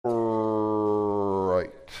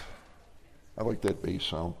I like that bass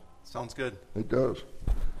sound. Sounds good. It does.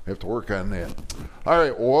 I have to work on that. All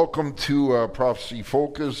right, well, welcome to Prophecy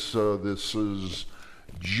Focus. This is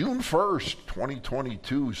June 1st,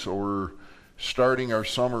 2022, so we're starting our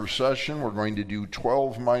summer session. We're going to do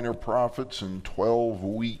 12 minor prophets in 12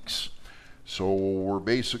 weeks. So we're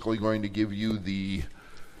basically going to give you the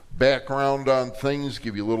background on things,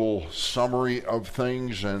 give you a little summary of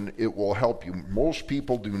things, and it will help you. Most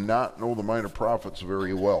people do not know the minor prophets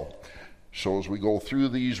very well. So as we go through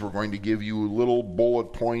these, we're going to give you little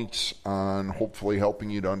bullet points on hopefully helping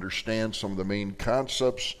you to understand some of the main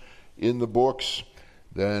concepts in the books.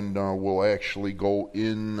 Then we'll actually go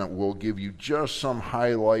in, we'll give you just some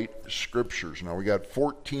highlight scriptures. Now we got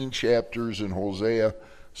 14 chapters in Hosea,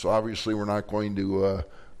 so obviously we're not going to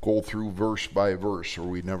go through verse by verse, or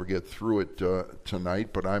we'd never get through it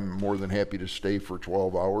tonight, but I'm more than happy to stay for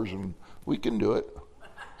 12 hours, and we can do it.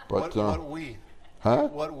 But what we? Huh?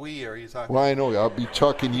 What we are you talking Well, I know. I'll be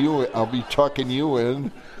tucking you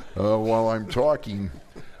in while I'm talking.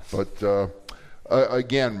 But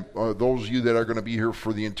again, those of you that are going to be here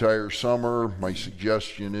for the entire summer, my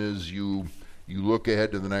suggestion is you look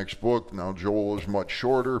ahead to the next book. Now, Joel is much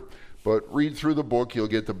shorter, but read through the book. You'll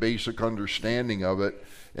get the basic understanding of it.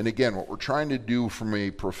 And again, what we're trying to do from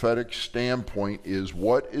a prophetic standpoint is,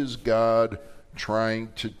 what is God trying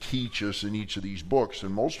to teach us in each of these books?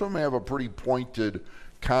 And most of them have a pretty pointed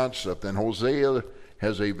concept, and Hosea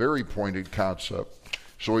has a very pointed concept.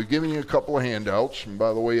 So we've given you a couple of handouts, and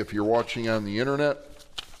by the way, if you're watching on the internet,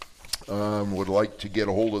 would like to get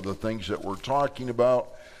a hold of the things that we're talking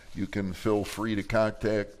about, you can feel free to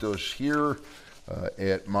contact us here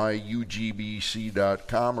at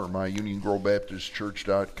myugbc.com or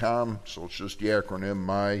myuniongrowbaptistchurch.com. So it's just the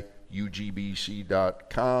acronym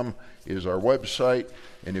myugbc.com is our website.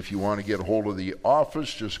 And if you want to get a hold of the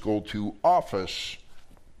office, just go to office,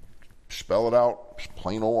 spell it out,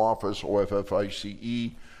 plain old office,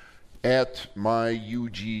 OFFICE, at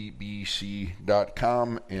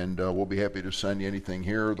myugbc.com, and we'll be happy to send you anything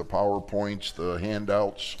here, the PowerPoints, the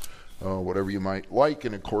handouts, whatever you might like.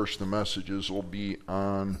 And of course the messages will be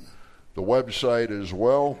on the website as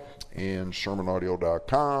well, and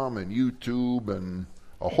sermonaudio.com and YouTube and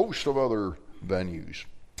a host of other venues.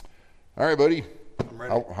 All right, buddy. I'm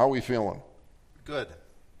ready. How are we feeling? Good.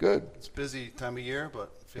 Good. It's a busy time of year,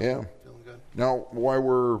 but feeling good. Now,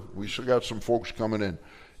 we still got some folks coming in.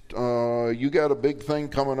 You got a big thing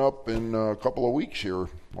coming up in a couple of weeks here.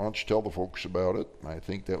 Why don't you tell the folks about it? I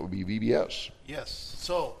think that would be VBS. Yes.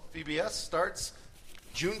 So VBS starts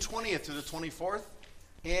June 20th to the 24th,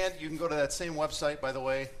 and you can go to that same website, by the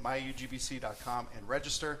way, myugbc.com, and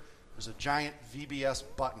register. There's a giant VBS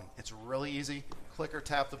button. It's really easy. Click or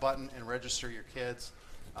tap the button and register your kids.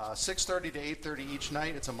 6:30 to 8:30 each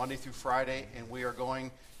night. It's a Monday through Friday, and we are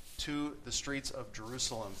going to the streets of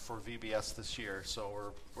Jerusalem for VBS this year.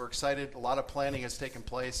 So we're excited. A lot of planning has taken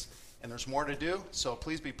place, and there's more to do. So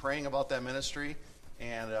please be praying about that ministry,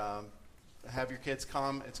 and have your kids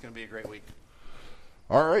come. It's going to be a great week.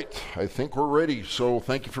 All right. I think we're ready. So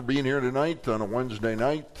thank you for being here tonight on a Wednesday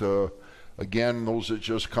night. Again, those that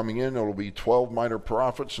just coming in, it'll be 12 minor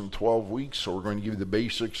prophets in 12 weeks. So we're going to give you the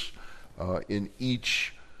basics in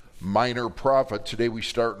each minor prophet. Today we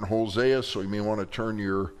start in Hosea, so you may want to turn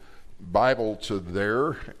your Bible to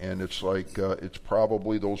there, and it's like it's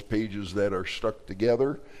probably those pages that are stuck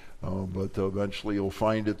together, but eventually you'll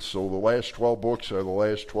find it. So the last 12 books are the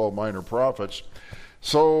last 12 minor prophets.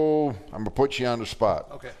 So I'm going to put you on the spot.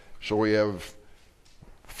 Okay. So we have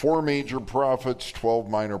 4 major prophets, 12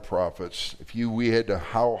 minor prophets. We had to,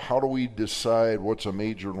 how do we decide what's a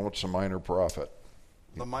major and what's a minor prophet?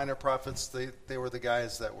 The minor prophets, they were the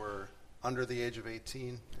guys that were under the age of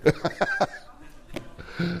 18.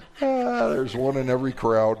 There's one in every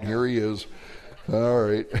crowd, and here he is. All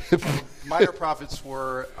right. Minor prophets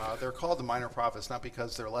they're called the minor prophets, not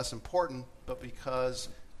because they're less important, but because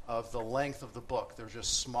of the length of the book. They're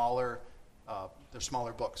just smaller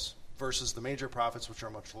books versus the major prophets, which are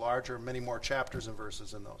much larger, many more chapters and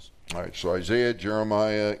verses in those. All right, so Isaiah,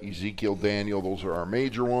 Jeremiah, Ezekiel, Daniel, those are our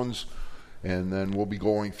major ones. And then we'll be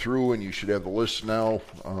going through, and you should have the list now.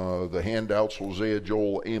 The handouts: Hosea,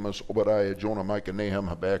 Joel, Amos, Obadiah, Jonah, Micah, Nahum,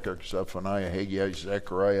 Habakkuk, Zephaniah, Haggai,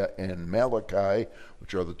 Zechariah, and Malachi,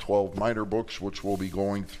 which are the 12 minor books, which we'll be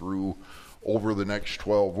going through over the next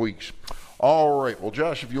 12 weeks. All right. Well,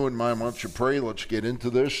 Josh, if you wouldn't mind, why don't you pray? Let's get into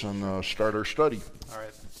this and start our study. All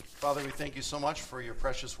right. Father, we thank you so much for your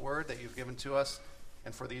precious word that you've given to us,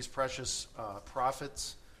 and for these precious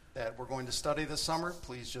prophets that we're going to study this summer.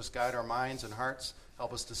 Please just guide our minds and hearts.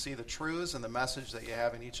 Help us to see the truths and the message that you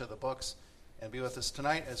have in each of the books. and be with us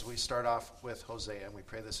tonight as we start off with Hosea. And we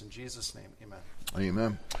pray this in Jesus' name. Amen.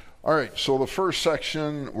 Amen. All right, so the first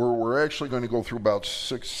section, we're actually going to go through about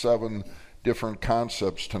 6-7 different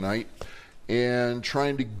concepts tonight and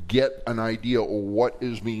trying to get an idea of what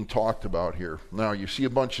is being talked about here. Now, you see a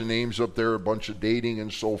bunch of names up there, a bunch of dating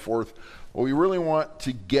and so forth. What we really want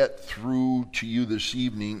to get through to you this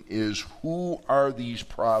evening is, who are these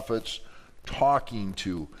prophets talking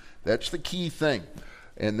to? That's the key thing.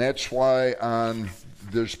 And that's why on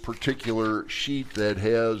this particular sheet that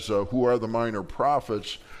has who are the minor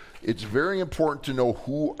prophets, it's very important to know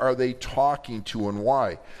who are they talking to and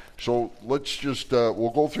why. So let's just,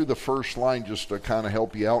 we'll go through the first line just to kind of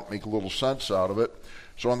help you out, make a little sense out of it.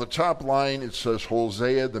 So on the top line, it says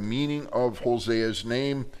Hosea. The meaning of Hosea's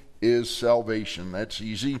name is salvation. That's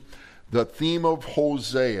easy. The theme of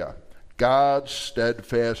Hosea, God's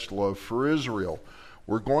steadfast love for Israel.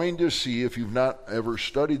 We're going to see, if you've not ever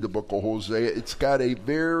studied the book of Hosea, it's got a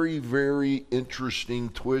very, very interesting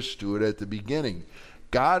twist to it at the beginning.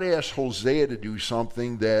 God asked Hosea to do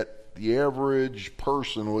something that the average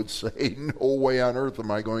person would say, no way on earth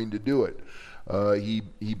am I going to do it.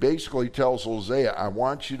 He basically tells Hosea, I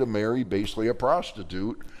want you to marry basically a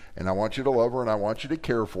prostitute, and I want you to love her, and I want you to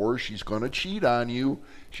care for her. She's going to cheat on you,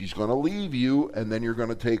 she's going to leave you, and then you're going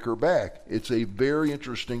to take her back. It's a very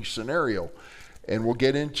interesting scenario. And we'll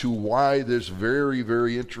get into why this very,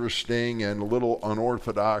 very interesting and a little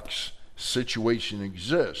unorthodox situation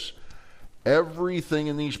exists. Everything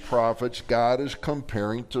in these prophets, God is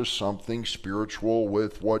comparing to something spiritual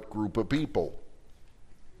with what group of people?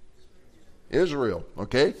 Israel,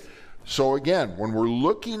 okay? So again, when we're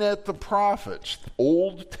looking at the prophets,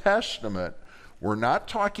 Old Testament, we're not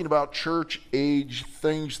talking about church-age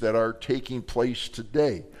things that are taking place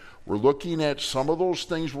today. We're looking at some of those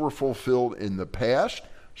things were fulfilled in the past.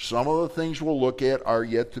 Some of the things we'll look at are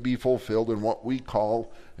yet to be fulfilled in what we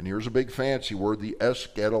call, and here's a big fancy word, the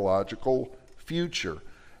eschatological future.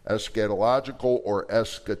 Eschatological or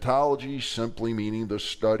eschatology simply meaning the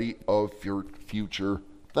study of future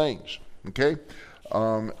things. Okay?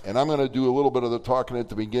 And I'm going to do a little bit of the talking at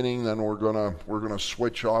the beginning, then we're going to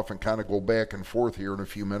switch off and kind of go back and forth here in a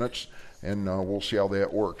few minutes, and we'll see how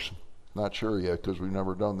that works. Not sure yet because we've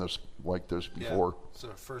never done this like this before. Yeah, it's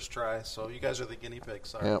our first try, so you guys are the guinea pigs.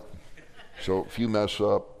 Sorry. Yeah. So if you mess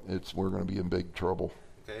up, we're going to be in big trouble.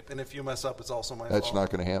 Okay, and if you mess up, it's also my fault. That's not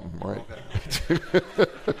going to happen, right?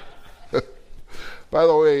 Okay. By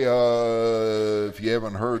the way, if you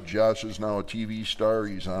haven't heard, Josh is now a TV star.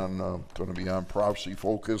 He's on going to be on Prophecy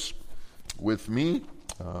Focus with me,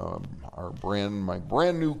 my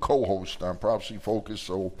brand new co-host on Prophecy Focus.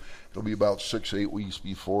 So it'll be about 6-8 weeks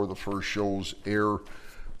before the first shows air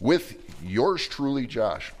with yours truly,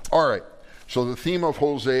 Josh. All right. So the theme of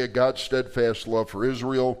Hosea, God's steadfast love for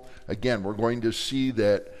Israel. Again, we're going to see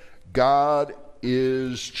that God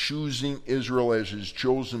is choosing Israel as his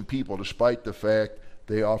chosen people, despite the fact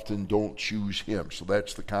they often don't choose him. So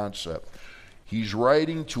that's the concept. He's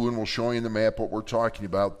writing to, and we'll show you in the map what we're talking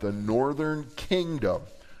about, the northern kingdom.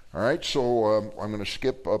 All right, so I'm going to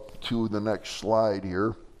skip up to the next slide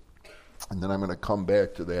here, and then I'm going to come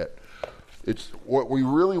back to that. It's what we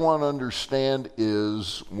really want to understand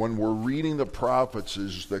is when we're reading the prophets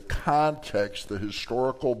is the context, the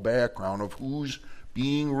historical background of who's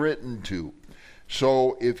being written to.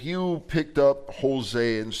 So if you picked up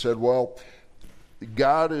Hosea and said, well,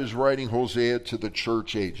 God is writing Hosea to the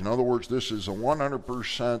church age. In other words, this is a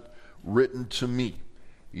 100% written to me.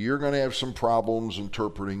 You're going to have some problems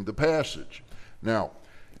interpreting the passage. Now,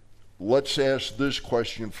 let's ask this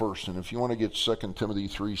question first. And if you want to get 2 Timothy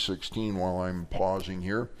 3:16 while I'm pausing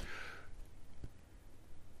here.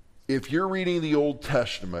 If you're reading the Old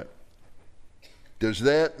Testament, does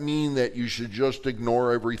that mean that you should just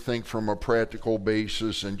ignore everything from a practical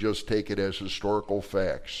basis and just take it as historical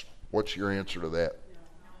facts? What's your answer to that?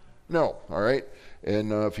 No. All right.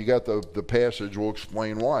 And if you got the passage, we'll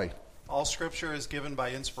explain why. All Scripture is given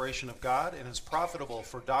by inspiration of God and is profitable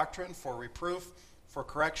for doctrine, for reproof, for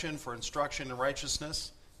correction, for instruction in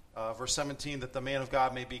righteousness. Verse 17, that the man of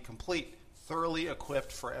God may be complete, thoroughly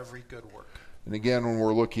equipped for every good work. And again, when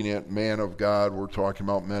we're looking at man of God, we're talking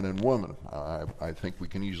about men and women. I think we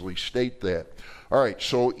can easily state that. All right,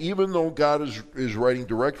 so even though God is writing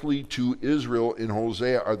directly to Israel in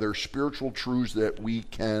Hosea, are there spiritual truths that we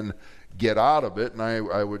can get out of it? And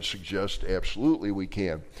I would suggest absolutely we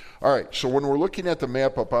can. All right, so when we're looking at the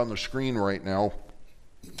map up on the screen right now,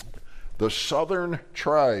 the southern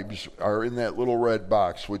tribes are in that little red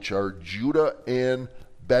box, which are Judah and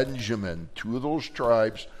Benjamin. Two of those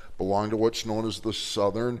tribes belong to what's known as the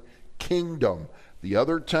southern kingdom. The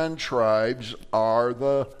other 10 tribes are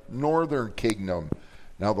the northern kingdom.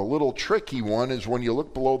 Now, the little tricky one is when you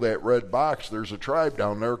look below that red box, there's a tribe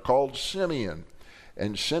down there called Simeon.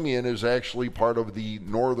 And Simeon is actually part of the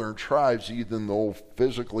northern tribes, even though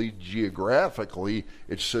physically, geographically,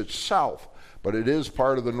 it sits south. But it is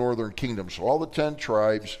part of the northern kingdom. So all the 10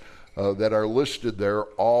 tribes that are listed there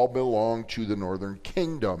all belong to the northern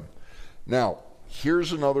kingdom. Now,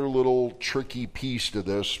 here's another little tricky piece to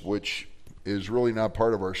this, which is really not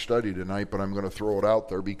part of our study tonight, but I'm going to throw it out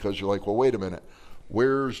there because you're like, well, wait a minute.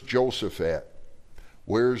 Where's Joseph at?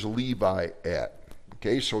 Where's Levi at?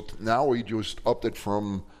 Okay, so now we just upped it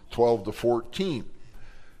from 12 to 14.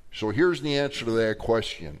 So here's the answer to that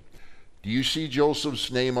question. Do you see Joseph's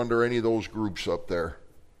name under any of those groups up there?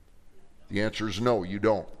 The answer is no, you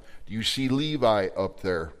don't. Do you see Levi up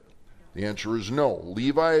there? The answer is no.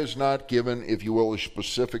 Levi is not given, if you will, a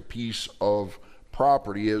specific piece of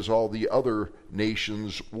property as all the other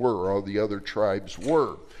nations were, all the other tribes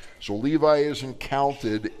were. So Levi isn't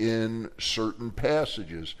counted in certain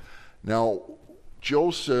passages. Now,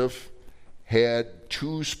 Joseph had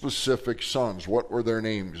 2 specific sons. What were their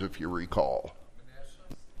names, if you recall?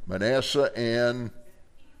 Manasseh and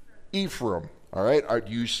Ephraim. All right,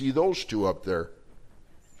 do you see those 2 up there?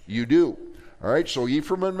 You do. All right, so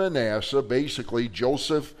Ephraim and Manasseh, basically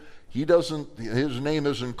Joseph, his name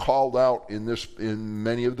isn't called out in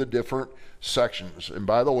many of the different sections. And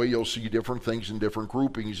by the way, you'll see different things in different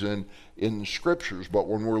groupings in scriptures. But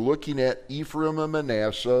when we're looking at Ephraim and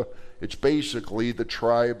Manasseh, it's basically the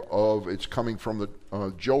tribe it's coming from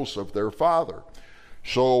Joseph, their father.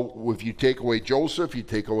 So if you take away Joseph, you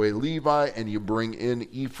take away Levi, and you bring in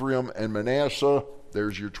Ephraim and Manasseh,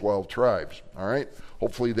 there's your 12 tribes. All right?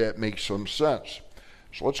 Hopefully that makes some sense.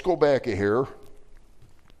 So let's go back here.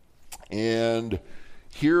 And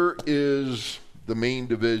here is the main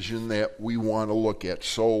division that we want to look at.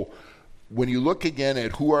 So when you look again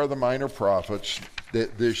at who are the minor prophets,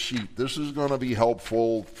 this sheet, this is going to be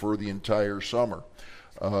helpful for the entire summer,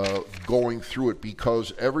 going through it,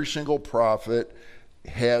 because every single prophet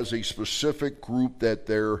has a specific group that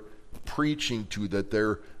they're preaching to, that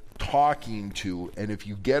they're talking to, and if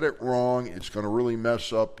you get it wrong, it's going to really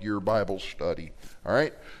mess up your Bible study. All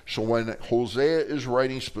right? So when Hosea is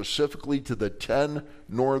writing specifically to the 10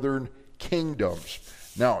 northern kingdoms.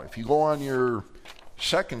 Now, if you go on your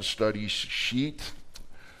second study sheet,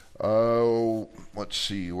 let's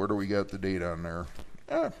see, where do we got the date on there?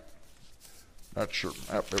 Not sure.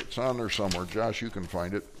 It's on there somewhere. Josh, you can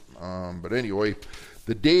find it. But anyway,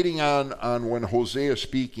 the dating on when Hosea is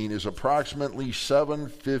speaking is approximately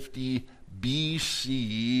 750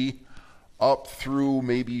 BC up through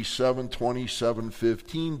maybe 720,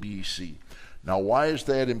 715 BC. Now, why is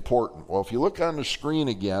that important? Well, if you look on the screen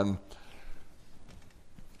again,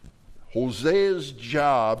 Hosea's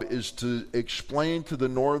job is to explain to the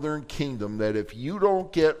northern kingdom that if you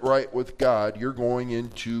don't get right with God, you're going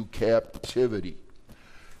into captivity.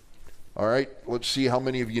 All right, let's see how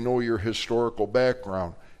many of you know your historical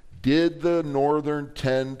background. Did the northern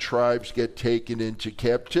 10 tribes get taken into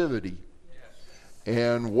captivity? Yes.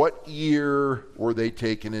 And what year were they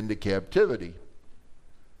taken into captivity?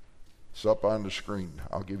 It's up on the screen.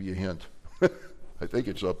 I'll give you a hint. I think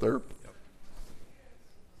it's up there.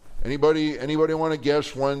 Anybody want to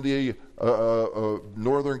guess when the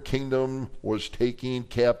northern kingdom was taken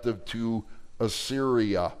captive to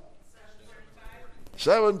Assyria?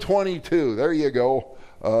 722. There you go.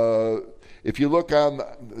 If you look on,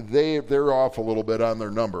 they're off a little bit on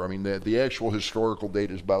their number. I mean, the actual historical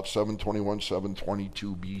date is about 721,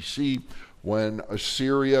 722 BC, when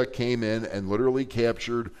Assyria came in and literally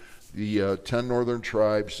captured the 10 northern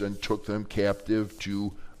tribes and took them captive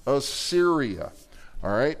to Assyria.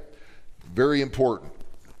 All right? Very important.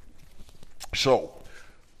 So,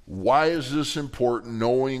 why is this important,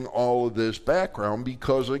 knowing all of this background?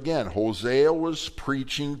 Because, again, Hosea was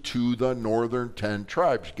preaching to the northern 10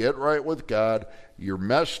 tribes. Get right with God. You're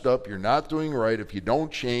messed up. You're not doing right. If you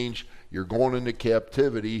don't change, you're going into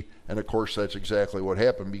captivity. And, of course, that's exactly what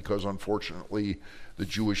happened, because, unfortunately, the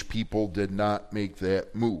Jewish people did not make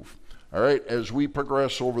that move. All right, as we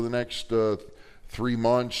progress over the next 3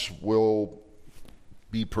 months, we'll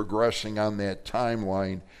be progressing on that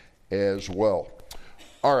timeline as well.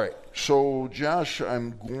 All right, so Josh,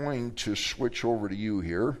 I'm going to switch over to you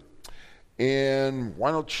here. And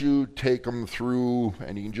why don't you take them through,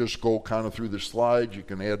 and you can just go kind of through the slides. You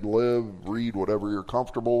can ad-lib, read, whatever you're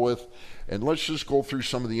comfortable with. And let's just go through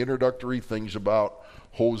some of the introductory things about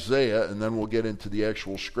Hosea, and then we'll get into the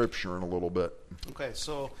actual scripture in a little bit. Okay,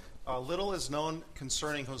 so little is known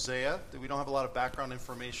concerning Hosea. We don't have a lot of background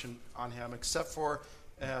information on him, except for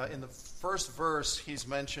In the first verse, he's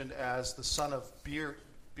mentioned as the son of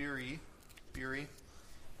Beri.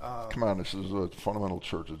 Come on, this is a fundamental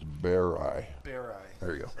church. It's Beri. There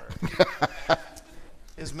you go.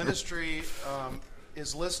 His ministry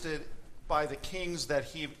is listed by the kings that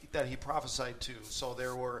he prophesied to. So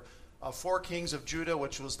there were 4 kings of Judah,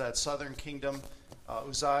 which was that southern kingdom: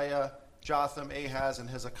 Uzziah, Jotham, Ahaz, and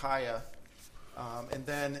Hezekiah. And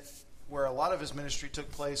then where a lot of his ministry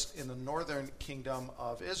took place in the northern kingdom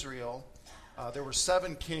of Israel, there were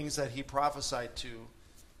 7 kings that he prophesied to,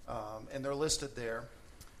 and they're listed there.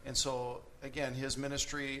 And so, again, his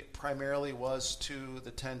ministry primarily was to the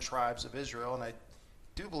 10 tribes of Israel, and I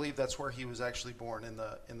do believe that's where he was actually born, in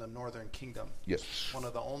the northern kingdom. Yes. One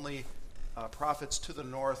of the only prophets to the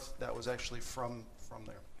north that was actually from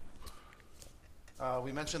there.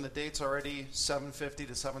 We mentioned the dates already, 750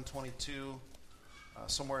 to 722,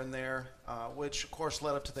 somewhere in there, which, of course,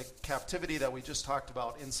 led up to the captivity that we just talked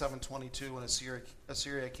about in 722 when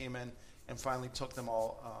Assyria came in and finally took them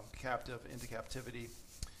all into captivity.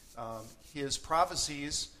 His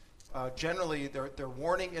prophecies, generally, they're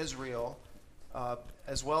warning Israel,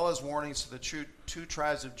 as well as warnings to the two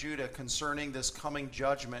tribes of Judah concerning this coming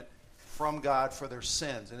judgment from God for their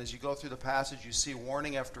sins. And as you go through the passage, you see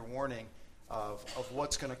warning after warning of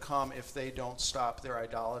what's going to come if they don't stop their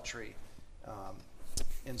idolatry.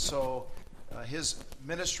 And so his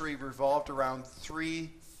ministry revolved around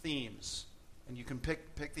 3 themes, and you can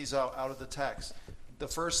pick these out of the text. The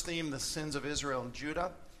first theme, the sins of Israel and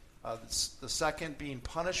Judah. The second being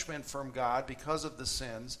punishment from God because of the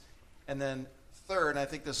sins. And then third, and I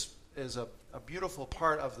think this is a beautiful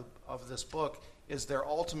part of this book, is their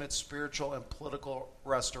ultimate spiritual and political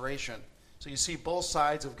restoration. So you see both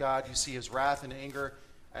sides of God. You see his wrath and anger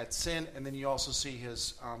at sin, and then you also see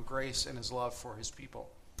his grace and his love for his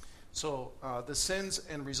people. So the sins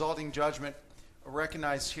and resulting judgment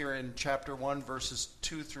recognized here in chapter 1, verses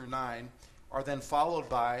 2 through 9, are then followed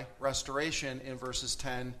by restoration in verses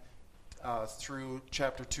 10 through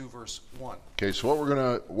chapter 2, verse 1. Okay, so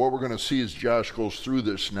what we're gonna see as Josh goes through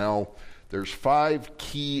this now, there's 5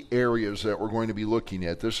 key areas that we're going to be looking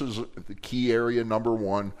at. This is the key area number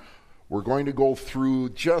 1. We're going to go through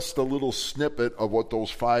just a little snippet of what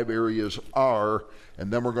those 5 areas are,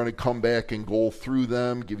 and then we're going to come back and go through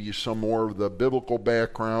them, give you some more of the biblical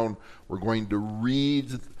background. We're going to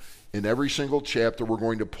read in every single chapter. We're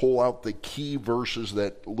going to pull out the key verses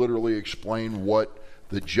that literally explain what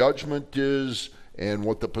the judgment is and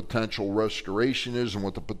what the potential restoration is and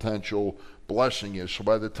what the potential blessing is. So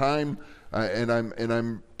by the time, and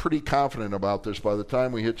I'm pretty confident about this, by the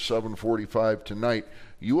time we hit 7:45 tonight,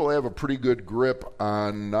 you will have a pretty good grip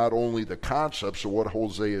on not only the concepts of what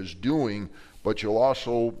Hosea is doing, but you'll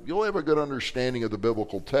have a good understanding of the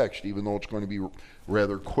biblical text, even though it's going to be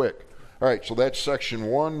rather quick. All right, so that's section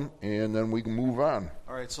 1, and then we can move on.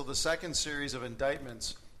 All right, so the second series of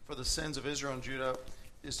indictments for the sins of Israel and Judah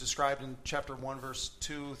is described in chapter 1, verse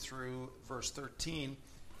 2 through verse 13.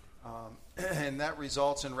 And that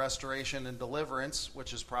results in restoration and deliverance,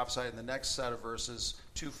 which is prophesied in the next set of verses,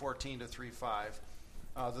 2:14 to 3:5.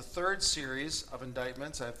 The third series of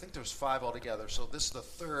indictments, I think there's 5 altogether, so this is the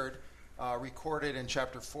third, recorded in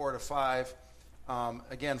chapter 4 to 5,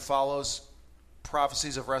 again, follows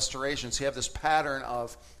prophecies of restoration. So you have this pattern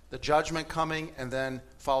of the judgment coming and then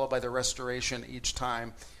followed by the restoration each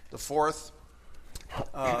time. The fourth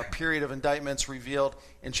period of indictments revealed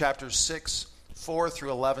in chapters 6:4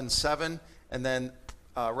 through 11:7, and then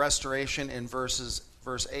restoration in verse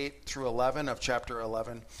 8 through 11 of chapter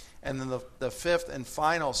 11. And then the fifth and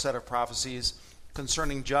final set of prophecies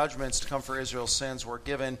concerning judgments to come for Israel's sins were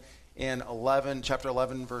given in chapter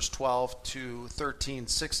 11, verse 12 to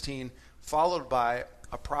 13:16, followed by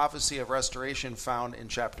a prophecy of restoration found in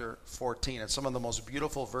chapter 14. And some of the most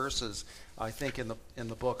beautiful verses, I think, in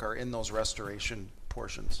the book are in those restoration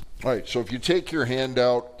portions. All right, so if you take your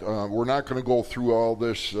handout, we're not going to go through all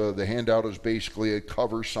this. The handout is basically, it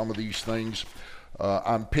covers some of these things.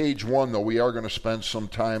 On page 1, though, we are going to spend some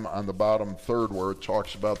time on the bottom third where it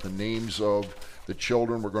talks about the names of the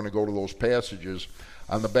children. We're going to go to those passages.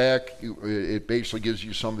 On the back, it basically gives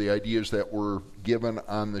you some of the ideas that were given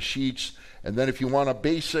on the sheets. And then if you want a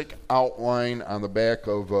basic outline on the back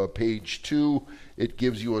of page 2, it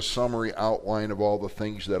gives you a summary outline of all the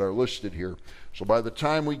things that are listed here. So by the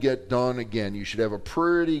time we get done, again, you should have a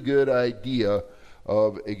pretty good idea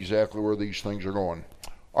of exactly where these things are going.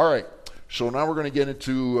 All right. So now we're going to get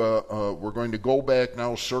into, we're going to go back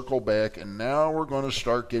now, circle back, and now we're going to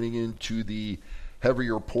start getting into the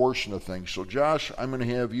heavier portion of things. So Josh, I'm going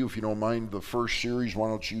to have you, if you don't mind, the first series. Why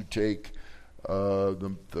don't you take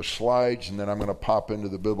the slides, and then I'm going to pop into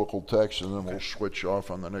the biblical text, and then we'll switch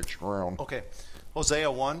off on the next round. Okay.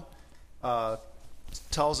 Hosea 1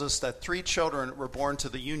 tells us that 3 children were born to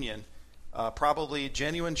the union, probably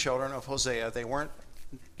genuine children of Hosea. They weren't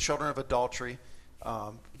children of adultery.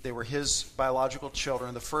 They were his biological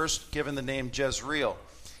children. The first given the name Jezreel.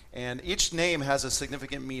 And each name has a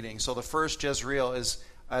significant meaning. So the first, Jezreel, is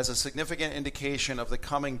as a significant indication of the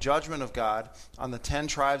coming judgment of God on the 10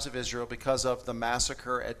 tribes of Israel because of the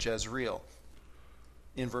massacre at Jezreel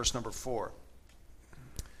in verse number 4.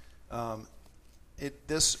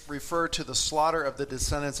 This referred to the slaughter of the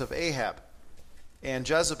descendants of Ahab and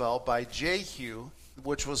Jezebel by Jehu,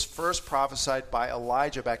 which was first prophesied by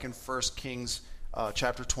Elijah back in 1 Kings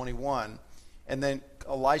chapter 21. And then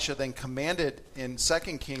Elisha then commanded in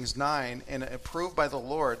 2 Kings 9 and approved by the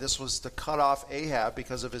Lord. This was to cut off Ahab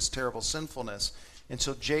because of his terrible sinfulness. And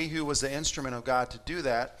so Jehu was the instrument of God to do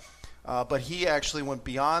that. But he actually went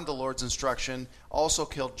beyond the Lord's instruction, also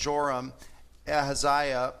killed Joram,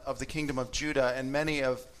 Ahaziah of the kingdom of Judah, and many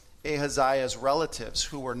of Ahaziah's relatives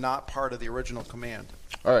who were not part of the original command.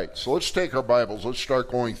 All right, so let's take our Bibles. Let's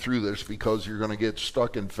start going through this because you're going to get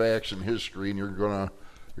stuck in facts and history, and you're going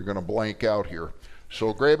to blank out here.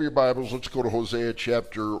 So grab your Bibles. Let's go to Hosea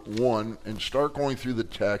chapter 1 and start going through the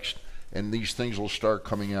text, and these things will start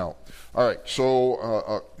coming out. All right,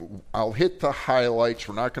 so I'll hit the highlights.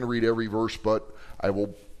 We're not going to read every verse, but I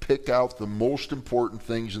will pick out the most important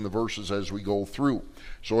things in the verses as we go through.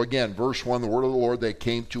 So again, verse 1, the word of the Lord that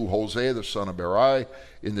came to Hosea the son of Berai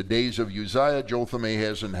in the days of Uzziah, Jotham,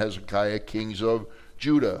 Ahaz, and Hezekiah, kings of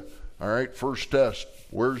Judah. All right, first test.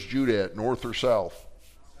 Where's Judah at, north or south?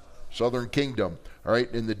 Southern kingdom. All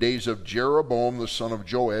right, in the days of Jeroboam the son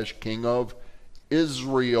of Joash, king of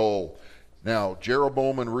Israel. Now,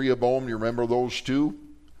 Jeroboam and Rehoboam, you remember those two?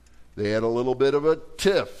 They had a little bit of a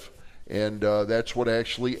tiff. And that's what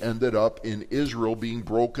actually ended up in Israel being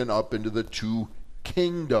broken up into the 2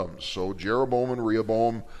 kingdoms. So Jeroboam and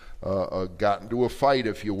Rehoboam got into a fight,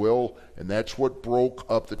 if you will, and that's what broke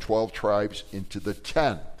up the 12 tribes into the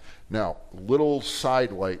 10. Now, little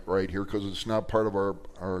sidelight right here, because it's not part of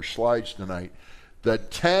our slides tonight. The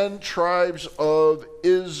 10 tribes of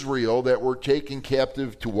Israel that were taken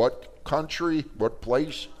captive to what country? What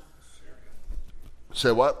place?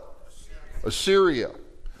 Say what? Assyria.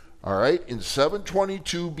 All right, in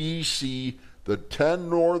 722 BC, the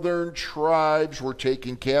 10 northern tribes were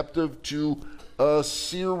taken captive to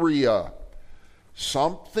Assyria.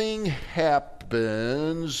 Something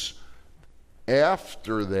happens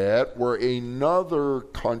after that where another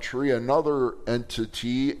country, another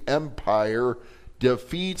entity, empire,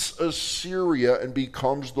 defeats Assyria and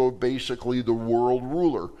becomes basically the world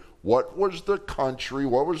ruler. What was the country,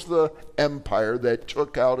 what was the empire that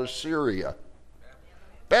took out Assyria?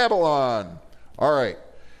 Babylon. All right.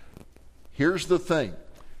 Here's the thing.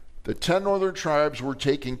 The 10 northern tribes were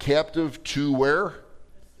taken captive to where?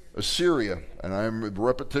 Assyria. And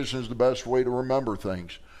repetition is the best way to remember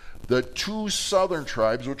things. The 2 southern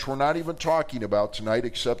tribes, which we're not even talking about tonight,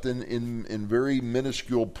 except in very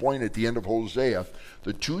minuscule point at the end of Hosea,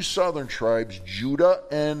 the 2 southern tribes, Judah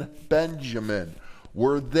and Benjamin,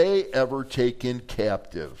 were they ever taken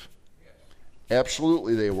captive?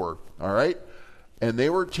 Absolutely they were. All right? And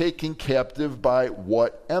they were taken captive by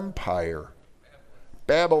what empire?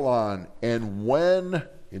 Babylon. And when,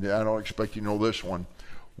 and I don't expect you to know this one,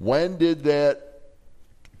 when did that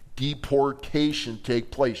deportation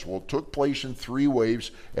take place? Well, it took place in 3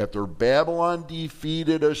 waves. After Babylon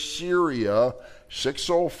defeated Assyria,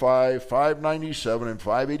 605, 597, and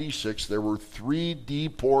 586, there were 3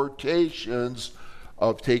 deportations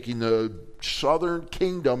of taking the southern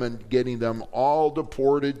kingdom and getting them all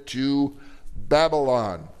deported to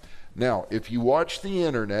Babylon. Now, if you watch the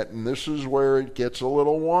internet, and this is where it gets a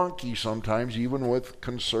little wonky sometimes, even with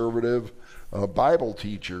conservative Bible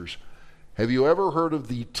teachers, have you ever heard of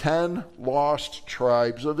the 10 lost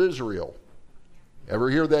tribes of Israel? Ever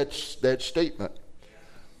hear that statement?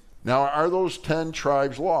 Now, are those 10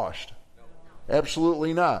 tribes lost?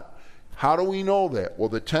 Absolutely not. How do we know that? Well,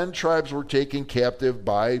 the 10 tribes were taken captive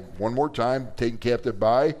by, one more time, taken captive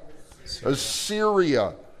by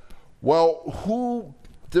Assyria. Well, who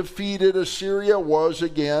defeated Assyria was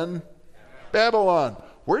again Babylon.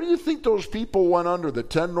 Where do you think those people went under, the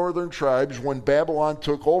 10 northern tribes, when Babylon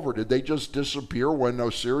took over? Did they just disappear when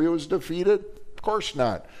Assyria was defeated? Of course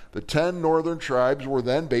not. The 10 northern tribes were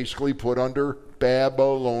then basically put under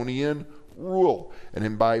Babylonian rule. And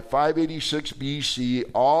then by 586 BC,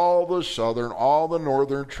 all the southern, all the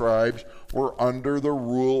northern tribes were under the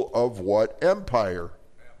rule of what empire?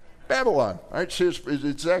 Babylon. All right, so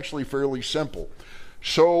it's actually fairly simple.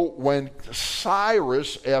 So when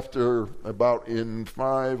Cyrus, after about in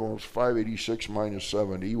 586 minus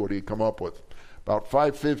 70, what do you come up with? About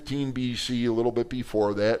 515 BC, a little bit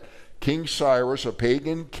before that, King Cyrus, a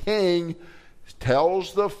pagan king,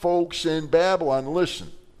 tells the folks in Babylon,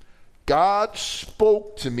 listen, God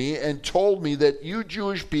spoke to me and told me that you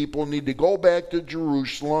Jewish people need to go back to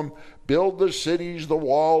Jerusalem, build the cities, the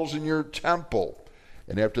walls, and your temple.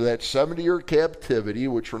 And after that 70-year captivity,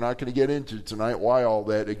 which we're not going to get into tonight, why all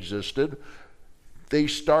that existed, they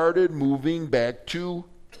started moving back to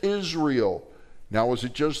Israel. Now, was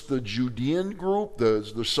it just the Judean group,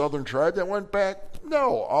 the southern tribe that went back?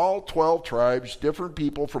 No, all 12 tribes, different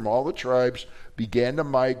people from all the tribes began to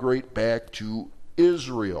migrate back to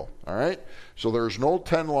Israel. All right? So there's no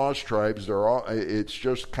 10 lost tribes. It's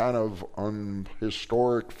just kind of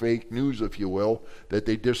unhistoric fake news, if you will, that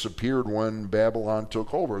they disappeared when Babylon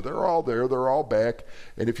took over. They're all there. They're all back.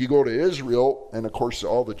 And if you go to Israel, and of course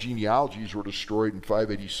all the genealogies were destroyed in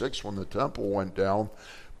 586 when the temple went down,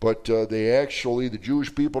 but the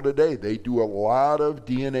Jewish people today, they do a lot of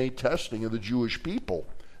DNA testing of the Jewish people.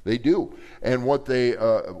 They do. And what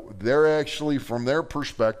they're actually, from their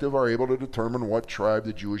perspective, are able to determine what tribe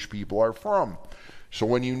the Jewish people are from. So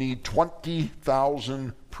when you need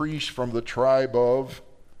 20,000 priests from the tribe of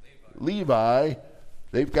Levi,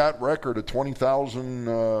 they've got record of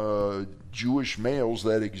 20,000 Jewish males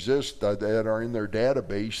that exist, that are in their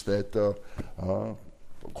database that,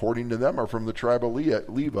 according to them, are from the tribe of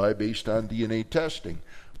Levi based on DNA testing.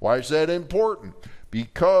 Why is that important?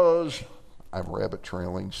 Because I'm rabbit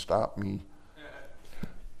trailing. Stop me.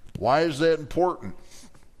 Why is that important?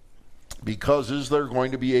 Because is there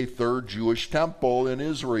going to be a third Jewish temple in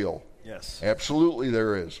Israel? Yes. Absolutely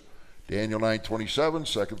there is. Daniel 9:27,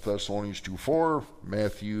 2 Thessalonians 2:4,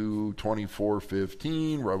 Matthew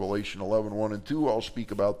 24:15, Revelation 11:1 and 2 all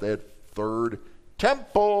speak about that third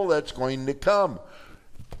temple that's going to come.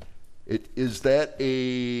 Is that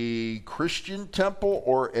a Christian temple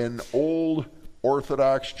or an old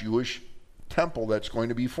Orthodox Jewish temple that's going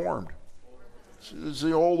to be formed? It's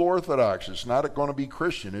the old Orthodox. It's not going to be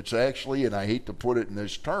Christian. It's actually, and I hate to put it in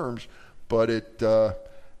these terms, but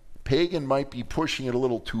pagan might be pushing it a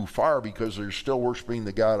little too far because they're still worshiping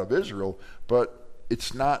the God of Israel, but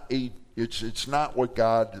it's not what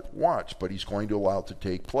God wants, but he's going to allow it to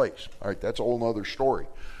take place. All right, that's a whole other story.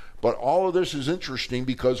 But all of this is interesting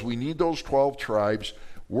because we need those 12 tribes.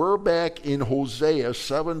 We're back in Hosea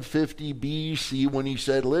 750 BC when he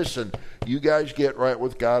said, listen, you guys get right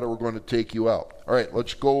with God or we're going to take you out. All right,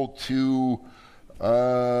 let's go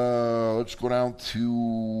down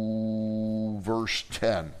to verse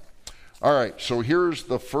 10. All right, so here's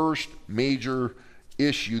the first major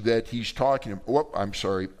issue that he's talking about. Oh, I'm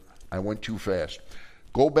sorry, I went too fast.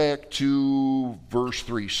 Go back to verse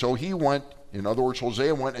 3. So he went, in other words,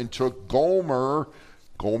 Hosea went and took Gomer.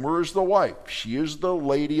 Gomer is the wife. She is the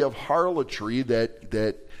lady of harlotry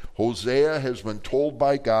that Hosea has been told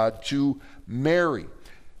by God to marry.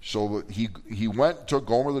 So he went and took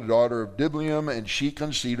Gomer, the daughter of Diblaim, and she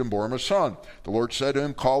conceived and bore him a son. The Lord said to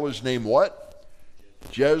him, call his name what?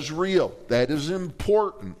 Jezreel. That is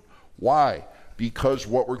important. Why? Because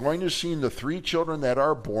what we're going to see in the three children that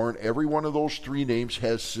are born, every one of those three names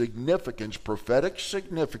has significance, prophetic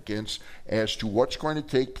significance, as to what's going to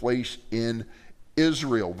take place in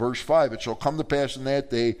Israel. Verse 5, it shall come to pass in that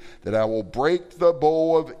day that I will break the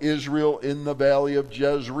bow of Israel in the valley of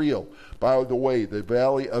Jezreel. By the way, the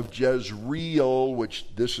valley of Jezreel, which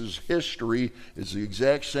this is history, is the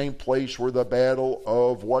exact same place where the battle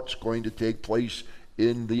of what's going to take place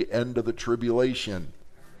in the end of the tribulation.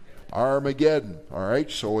 Armageddon. All right,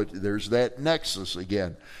 so there's that nexus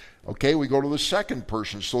again. Okay, we go to the second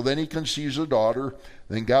person. So then he conceives a daughter.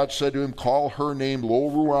 Then God said to him, call her name Lo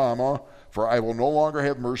Ruhamah, for I will no longer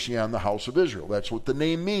have mercy on the house of Israel. That's what the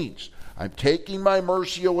name means. I'm taking my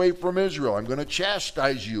mercy away from Israel. I'm going to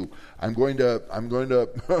chastise you. I'm going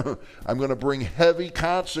to bring heavy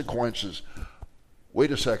consequences.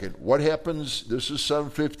 Wait a second. What happens? This is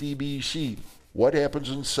 750 BC. What happens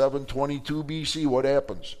in 722 BC? What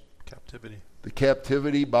happens? Captivity. The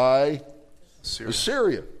captivity by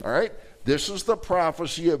Assyria. All right? This is the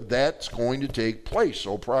prophecy of that's going to take place.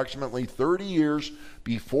 So approximately 30 years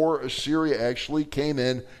before Assyria actually came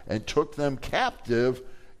in and took them captive,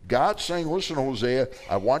 God's saying, listen, Hosea,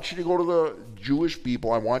 I want you to go to the Jewish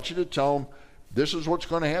people. I want you to tell them this is what's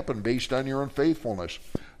going to happen based on your unfaithfulness.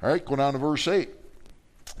 All right, go down to verse 8.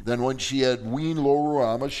 Then when she had weaned Lo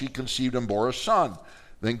Ruhamah, she conceived and bore a son.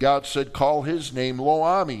 Then God said, call his name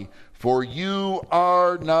Lo-Ami, for you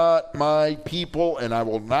are not my people, and I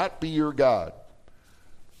will not be your God.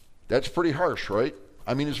 That's pretty harsh, right?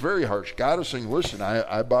 I mean, it's very harsh. God is saying, listen,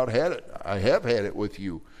 I about had it. I have had it with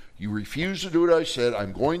you. You refuse to do what I said.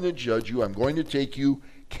 I'm going to judge you. I'm going to take you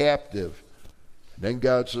captive. And then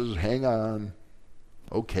God says, hang on.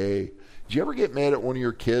 Okay. Did you ever get mad at one of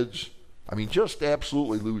your kids? I mean, just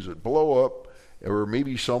absolutely lose it. Blow up, or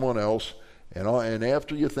maybe someone else. And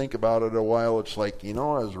after you think about it a while, it's like, I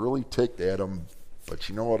was really ticked at them, but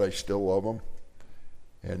you know what? I still love them.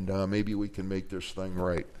 And maybe we can make this thing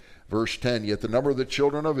right. Verse 10, yet the number of the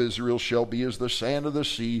children of Israel shall be as the sand of the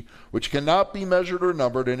sea, which cannot be measured or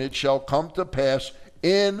numbered, and it shall come to pass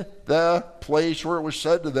in the place where it was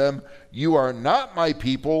said to them, you are not my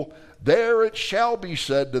people, there it shall be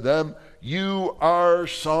said to them, you are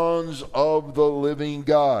sons of the living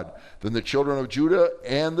God. Then the children of Judah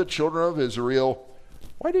and the children of Israel,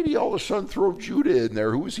 why did he all of a sudden throw Judah in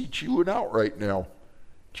there? Who is he chewing out right now?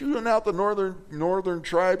 Chewing out the northern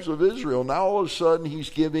tribes of Israel. Now all of a sudden he's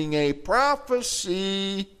giving a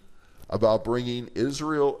prophecy about bringing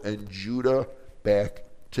Israel and Judah back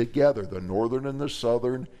together. The northern and the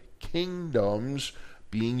southern kingdoms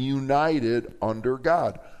being united under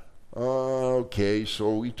God. Okay,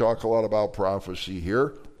 so we talk a lot about prophecy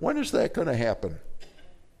here. When is that going to happen?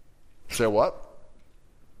 Say what?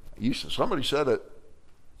 Somebody said it.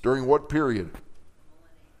 During what period?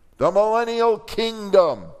 The millennial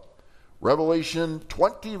kingdom. Revelation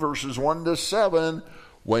 20 verses 1 to 7.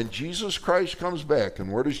 When Jesus Christ comes back.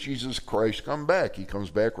 And where does Jesus Christ come back? He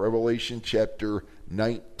comes back, Revelation chapter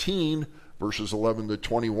 19 verses 11 to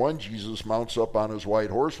 21. Jesus mounts up on his white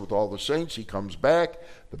horse with all the saints. He comes back.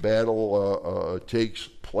 The battle takes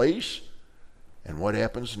place. And what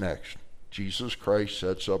happens next? Jesus Christ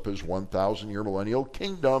sets up his 1,000-year millennial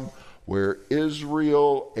kingdom where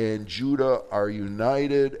Israel and Judah are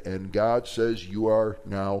united, and God says, you are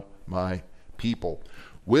now my people.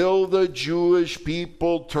 Will the Jewish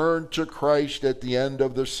people turn to Christ at the end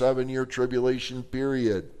of the 7-year tribulation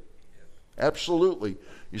period? Absolutely.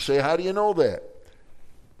 You say, how do you know that?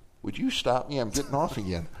 Would you stop me? I'm getting off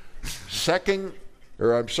again. Zechariah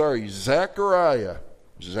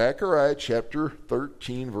chapter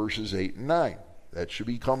 13, verses 8 and 9. That should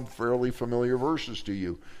become fairly familiar verses to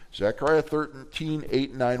you. Zechariah 13, 8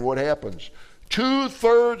 and 9, what happens?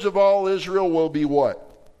 2/3 of all Israel will be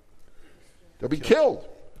what? They'll be killed.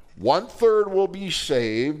 1/3 will be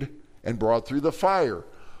saved and brought through the fire.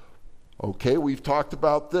 Okay, we've talked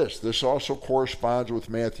about this. This also corresponds with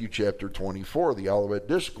Matthew chapter 24, the Olivet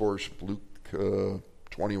Discourse, Luke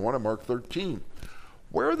 21 and Mark 13.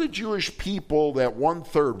 Where are the Jewish people, that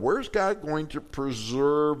 1/3? Where's God going to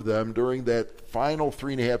preserve them during that final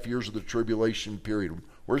 3.5 years of the tribulation period?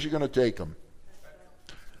 Where's he going to take them?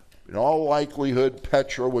 In all likelihood,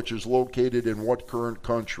 Petra, which is located in what current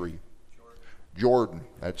country? Jordan.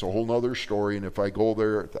 That's a whole other story, and if I go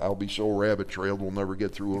there, I'll be so rabbit-trailed we'll never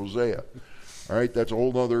get through Hosea. All right, that's a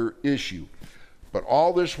whole other issue. But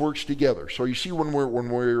all this works together. So you see, when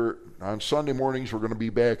we're on Sunday mornings, we're going to be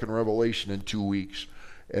back in Revelation in 2 weeks.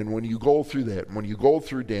 And when you go through that, when you go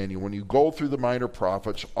through Daniel, when you go through the minor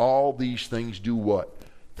prophets, all these things do what?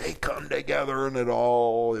 They come together, and it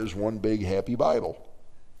all is one big happy Bible.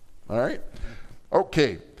 All right?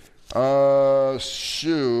 Okay.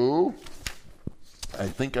 So I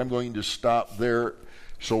think I'm going to stop there.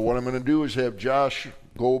 So what I'm going to do is have Josh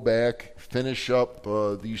go back, finish up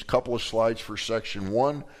these couple of slides for section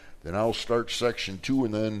 1. Then I'll start section 2,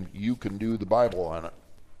 and then you can do the Bible on it.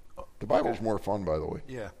 The Bible's more fun, by the way.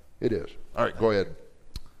 Yeah. It is. All right, go ahead.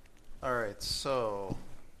 All right, so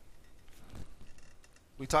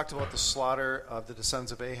we talked about the slaughter of the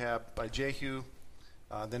descendants of Ahab by Jehu.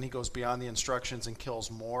 Then he goes beyond the instructions and kills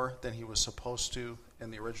more than he was supposed to in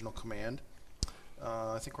the original command.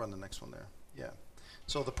 I think we're on the next one there. Yeah.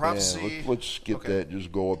 So the prophecy... Yeah, let's skip that.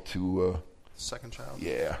 Just go up to... second child?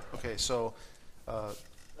 Yeah. Okay, so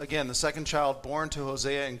again, the second child born to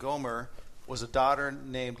Hosea and Gomer was a daughter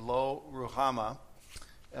named Lo Ruhamah,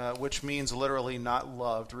 which means literally not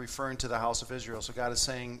loved, referring to the house of Israel. So God is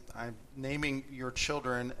saying, I'm naming your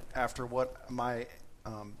children after what my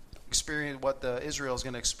experience, what the Israel is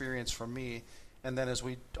going to experience from me. And then, as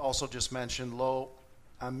we also just mentioned, Lo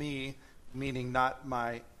Ami, meaning not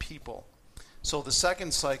my people. So the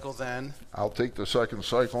second cycle then... I'll take the second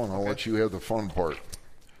cycle, and I'll let you have the fun part,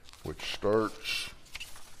 which starts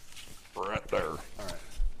right there.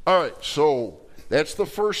 All right, so that's the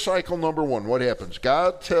first cycle, number 1. What happens?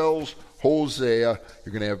 God tells Hosea,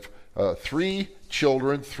 you're going to have 3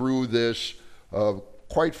 children through this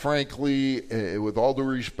quite frankly, with all due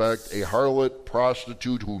respect, a harlot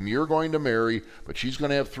prostitute whom you're going to marry, but she's going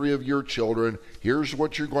to have 3 of your children. Here's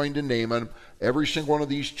what you're going to name them. Every single one of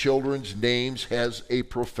these children's names has a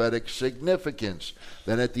prophetic significance.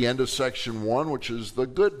 Then at the end of section 1, which is the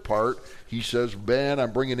good part, he says, man,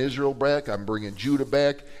 I'm bringing Israel back. I'm bringing Judah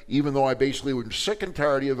back, even though I basically was sick and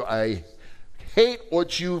tired of I hate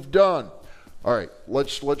what you've done. All right,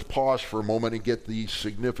 let's pause for a moment and get the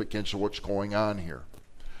significance of what's going on here.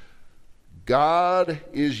 God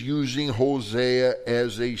is using Hosea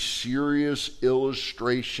as a serious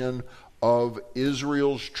illustration of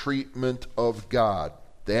Israel's treatment of God.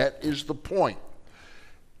 That is the point.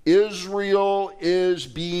 Israel is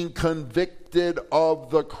being convicted of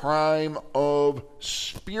the crime of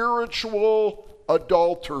spiritual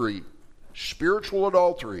adultery. Spiritual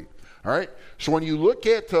adultery. All right? So when you look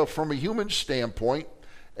at from a human standpoint,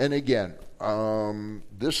 and again,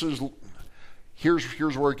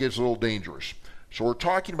 here's where it gets a little dangerous. So we're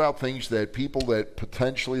talking about things that people that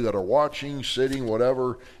potentially that are watching, sitting,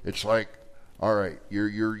 whatever, it's like, all right,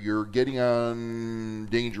 you're getting on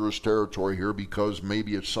dangerous territory here because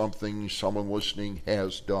maybe it's something someone listening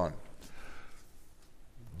has done.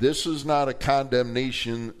 This is not a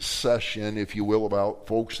condemnation session, if you will, about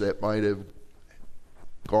folks that might have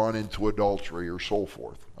gone into adultery or so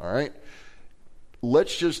forth, all right?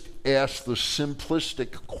 Let's just ask the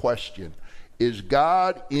simplistic question. Is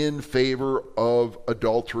God in favor of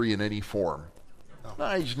adultery in any form?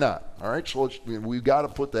 No, he's not. All right, so we've got to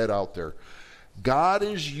put that out there. God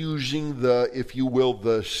is using the, if you will,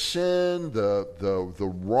 the sin,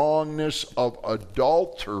 the wrongness of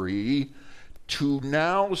adultery to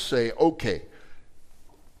now say, okay,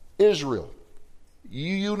 Israel,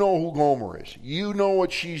 you know who Gomer is. You know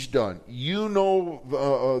what she's done. You know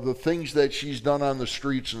the things that she's done on the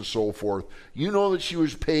streets and so forth. You know that she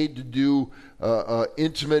was paid to do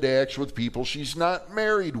intimate acts with people she's not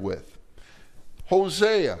married with.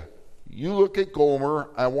 Hosea, you look at Gomer.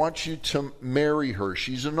 I want you to marry her.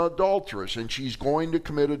 She's an adulteress, and she's going to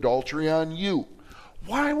commit adultery on you.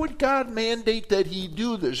 Why would God mandate that he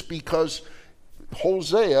do this? Because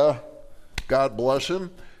Hosea, God bless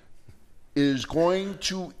him, is going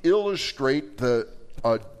to illustrate the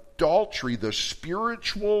adultery, the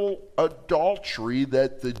spiritual adultery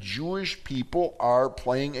that the Jewish people are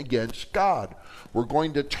playing against God. We're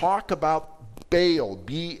going to talk about Baal,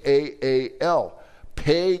 B-A-A-L,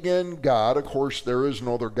 pagan god. Of course, there is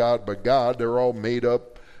no other god but God. They're all made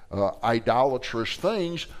up idolatrous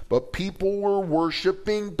things, but people were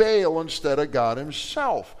worshiping Baal instead of God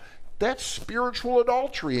himself. That's spiritual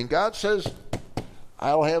adultery, and God says,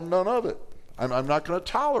 I'll have none of it. I'm not going to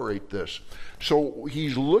tolerate this. So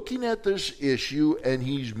he's looking at this issue and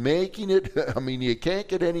he's making it, I mean, you can't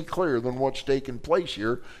get any clearer than what's taking place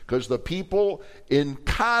here, because the people in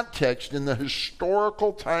context, in the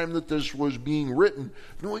historical time that this was being written,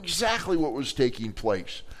 knew exactly what was taking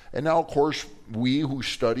place. And now, of course, we who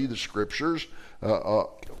study the scriptures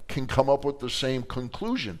can come up with the same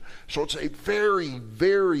conclusion. So it's a very,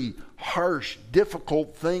 very harsh,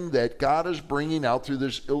 difficult thing that God is bringing out through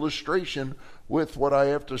this illustration with what I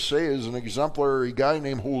have to say is an exemplary guy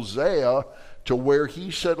named Hosea, to where he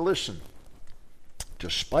said, listen,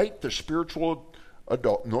 despite the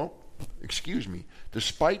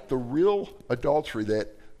despite the real adultery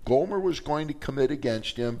that Gomer was going to commit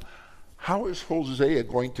against him, how is Hosea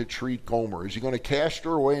going to treat Gomer? Is he going to cast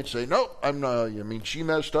her away and say, nope, I'm not, she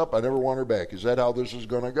messed up, I never want her back? Is that how this is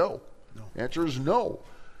going to go? No. The answer is no.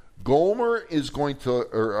 Hosea is going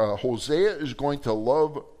to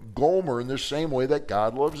love Gomer in the same way that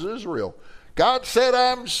God loves Israel. God said,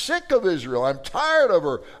 I'm sick of Israel. I'm tired of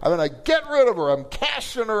her. I'm going to get rid of her. I'm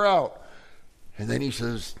casting her out. And then he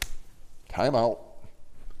says, time out.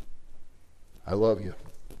 I love you.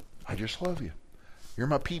 I just love you. You're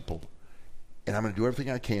my people. And I'm going to do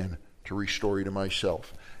everything I can to restore you to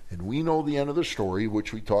myself. And we know the end of the story,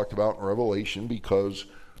 which we talked about in Revelation, because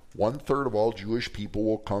 1/3 of all Jewish people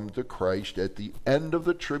will come to Christ at the end of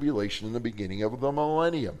the tribulation and the beginning of the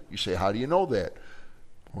millennium. You say, how do you know that?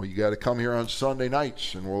 Well, you got to come here on Sunday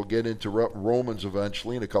nights, and we'll get into Romans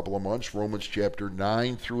eventually in a couple of months. Romans chapter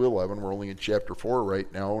 9 through 11. We're only in chapter 4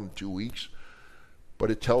 right now in 2 weeks.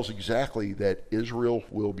 But it tells exactly that Israel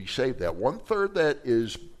will be saved. That 1/3 that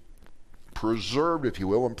is preserved, if you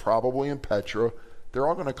will, and probably in Petra, they're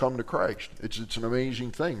all going to come to Christ. It's an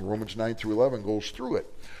amazing thing. Romans 9 through 11 goes through it.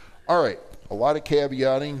 All right, a lot of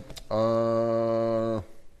caveating.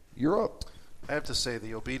 You're up. I have to say,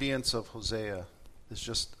 the obedience of Hosea is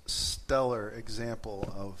just a stellar example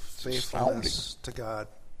of faithfulness to God.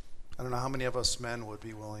 I don't know how many of us men would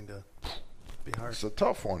be willing to be hard. It's a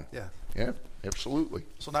tough one. Yeah. Yeah. Absolutely.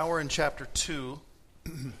 So now we're in chapter 2,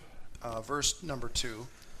 verse number 2.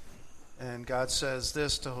 And God says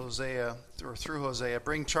this to Hosea, or through Hosea,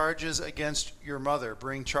 bring charges against your mother.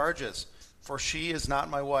 Bring charges, for she is not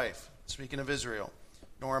my wife, speaking of Israel,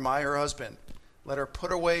 nor am I her husband. Let her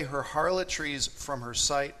put away her harlotries from her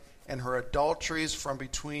sight and her adulteries from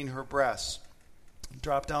between her breasts.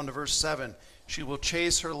 Drop down to verse 7. She will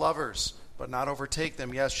chase her lovers, but not overtake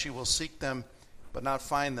them. Yes, she will seek them, but not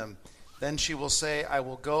find them. Then she will say, I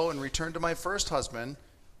will go and return to my first husband,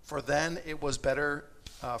 for then it was better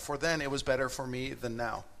for me than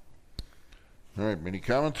now. All right, any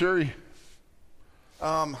commentary?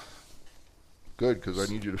 Good, because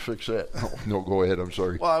I need you to fix that. No, go ahead. I'm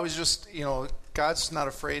sorry. Well, I was just, God's not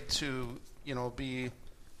afraid to, be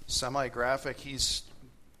semi-graphic. He's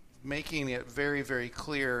making it very, very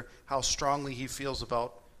clear how strongly he feels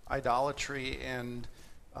about idolatry and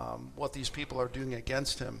what these people are doing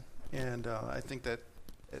against him. And I think that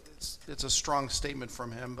it's a strong statement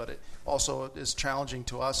from him, but it also is challenging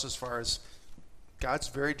to us as far as God's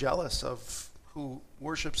very jealous of who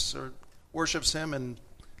worships him and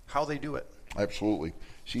how they do it. Absolutely.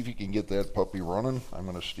 See if you can get that puppy running. I'm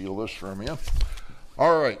going to steal this from you.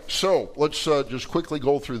 All right, so let's just quickly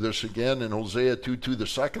go through this again. In Hosea 2:2, the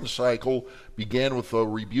second cycle began with a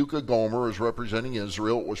rebuke of Gomer as representing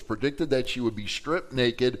Israel. It was predicted that she would be stripped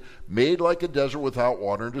naked, made like a desert without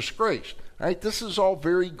water, and disgraced. All right, this is all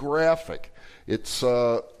very graphic. It's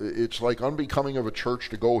like unbecoming of a church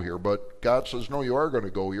to go here, but God says, no, you are going to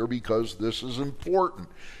go here because this is important.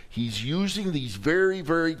 He's using these very,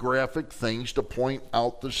 very graphic things to point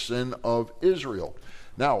out the sin of Israel.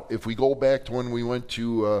 Now, if we go back to when we went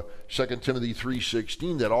to 2 Timothy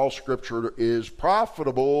 3:16, that all Scripture is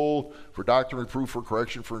profitable for doctrine, reproof, for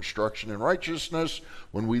correction, for instruction in righteousness.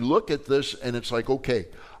 When we look at this, and it's like, okay,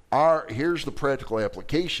 here's the practical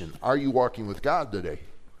application. Are you walking with God today?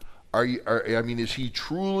 Is he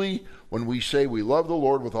truly, when we say we love the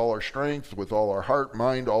Lord with all our strength, with all our heart,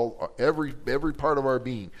 mind, every part of our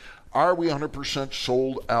being, are we 100%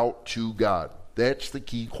 sold out to God? That's the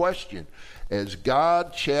key question. As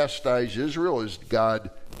God chastised Israel, as God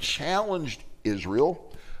challenged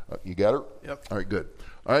Israel, you got it? Yep. All right, good.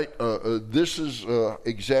 All right, this is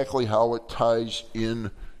exactly how it ties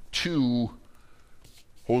in to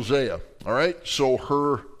Hosea. All right, so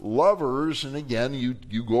her lovers, and again,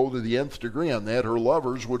 you go to the nth degree on that, her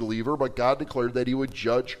lovers would leave her, but God declared that he would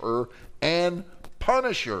judge her and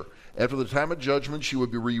punish her. After the time of judgment, she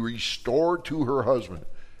would be restored to her husband.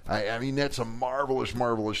 I mean, that's a marvelous,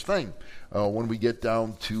 marvelous thing when we get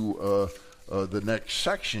down to the next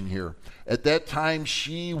section here. At that time,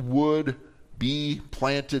 she would be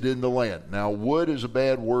planted in the land. Now, would is a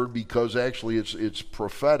bad word because actually it's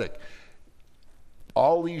prophetic.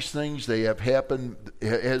 All these things, they have happened.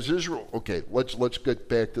 Has Israel, okay, let's get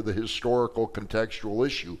back to the historical contextual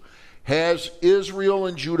issue. Has Israel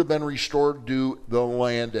and Judah been restored to the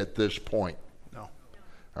land at this point? No.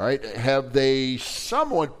 All right, have they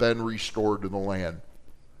somewhat been restored to the land?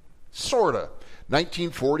 Sort of.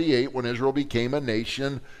 1948, when Israel became a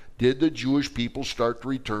nation, did the Jewish people start to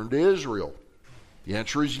return to Israel? The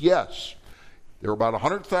answer is yes. There were about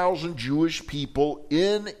 100,000 Jewish people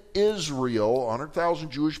in Israel, 100,000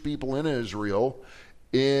 Jewish people in Israel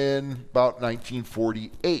in about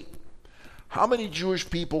 1948. How many Jewish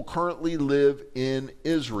people currently live in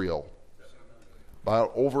Israel?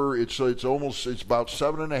 About it's about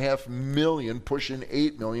 7.5 million, pushing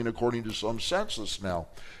 8 million according to some census now.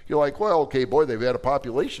 You're like, well, okay, boy, they've had a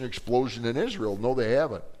population explosion in Israel. No, they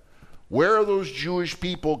haven't. Where are those Jewish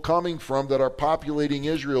people coming from that are populating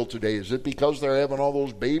Israel today? Is it because they're having all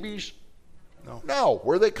those babies? No.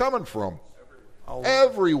 Where are they coming from?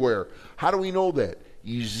 Everywhere. How do we know that?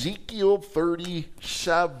 Ezekiel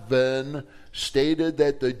 37 stated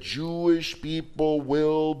that the Jewish people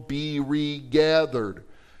will be regathered,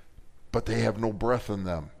 but they have no breath in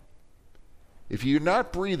them. If you're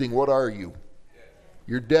not breathing, what are you?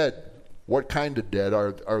 You're dead. What kind of dead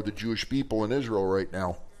are the Jewish people in Israel right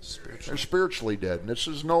now? They're spiritually dead. And this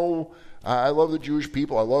is I love the Jewish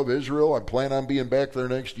people. I love Israel. I plan on being back there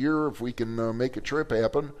next year if we can make a trip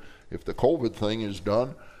happen, if the COVID thing is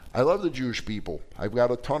done. I love the Jewish people. I've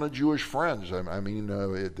got a ton of Jewish friends.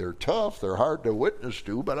 They're tough. They're hard to witness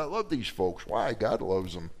to, but I love these folks. Why? God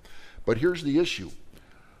loves them. But here's the issue.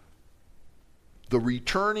 The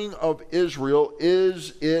returning of Israel,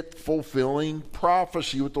 is it fulfilling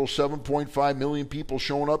prophecy with those 7.5 million people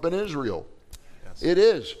showing up in Israel? Yes. It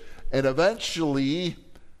is. And eventually,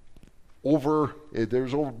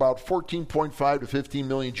 there's over about 14.5 to 15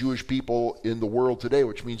 million Jewish people in the world today,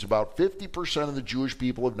 which means about 50% of the Jewish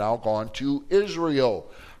people have now gone to Israel.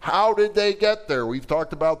 How did they get there? We've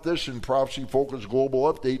talked about this in Prophecy Focus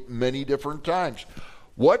Global Update many different times.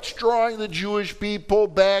 What's drawing the Jewish people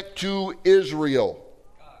back to Israel?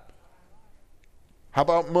 How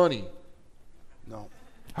about money? No.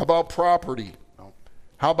 How about property? No.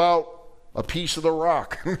 How about a piece of the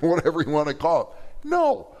rock? Whatever you want to call it.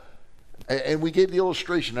 No. And we gave the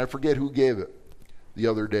illustration. I forget who gave it the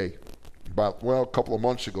other day. A couple of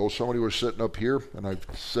months ago, somebody was sitting up here, and I've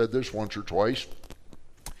said this once or twice.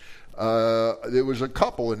 There was a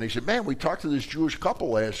couple, and they said, man, we talked to this Jewish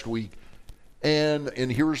couple last week, and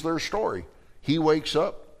here's their story. He wakes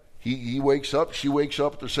up. He wakes up, she wakes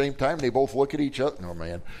up at the same time. They both look at each other. No,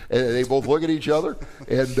 man. They both look at each other.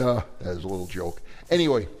 And that was a little joke.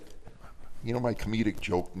 Anyway, you know my comedic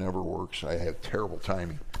joke never works. I have terrible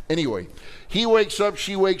timing. Anyway, he wakes up,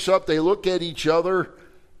 she wakes up. They look at each other.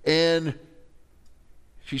 And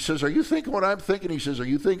she says, are you thinking what I'm thinking? He says, are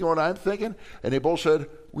you thinking what I'm thinking? And they both said,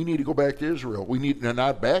 we need to go back to Israel. We need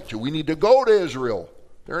to go to Israel.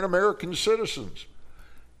 They're American citizens.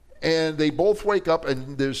 And they both wake up,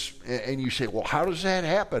 and you say, well, how does that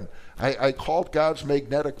happen? I called God's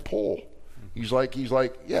magnetic pole. He's like,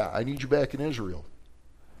 yeah, I need you back in Israel.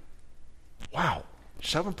 Wow,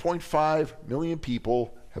 7.5 million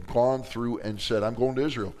people have gone through and said, I'm going to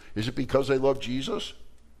Israel. Is it because they love Jesus?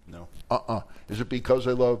 No. Is it because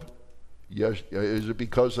they love? Yes. Is it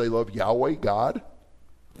because they love Yahweh, God?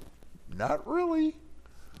 Not really.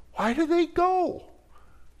 Why do they go?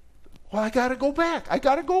 Well, I got to go back. I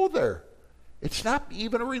got to go there. It's not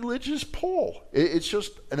even a religious poll. It's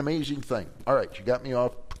just an amazing thing. All right, you got me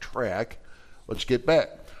off track. Let's get back.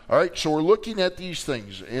 All right, so we're looking at these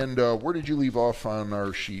things. And where did you leave off on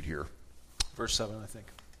our sheet here? Verse 7, I think.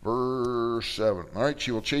 Verse 7. All right,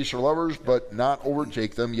 she will chase her lovers, but not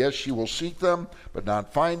overtake them. Yes, she will seek them, but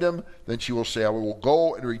not find them. Then she will say, I will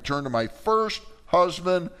go and return to my first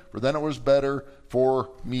husband, for then it was better for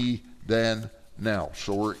me than now.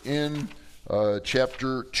 So we're in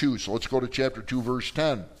chapter 2. So let's go to chapter 2, verse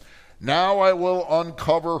 10. Now I will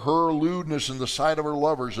uncover her lewdness in the sight of her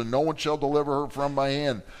lovers, and no one shall deliver her from my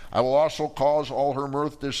hand. I will also cause all her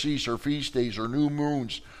mirth to cease, her feast days, her new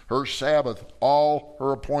moons, her Sabbath, all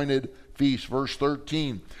her appointed feasts. Verse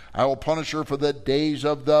 13. I will punish her for the days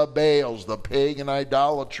of the Baals, the pagan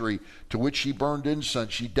idolatry, to which she burned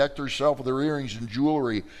incense. She decked herself with her earrings and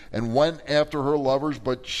jewelry, and went after her lovers,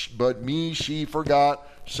 but me she forgot,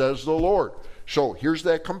 says the Lord. So here's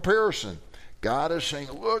that comparison. God is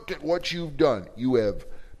saying, look at what you've done. You've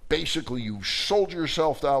sold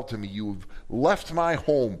yourself out to me. You've left my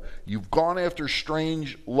home. You've gone after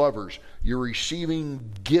strange lovers. You're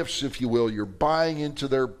receiving gifts, if you will. You're buying into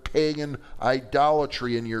their pagan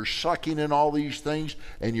idolatry, and you're sucking in all these things,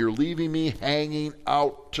 and you're leaving me hanging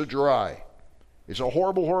out to dry. It's a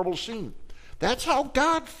horrible, horrible scene. That's how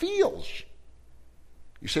God feels.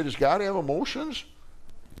 You say, does God have emotions?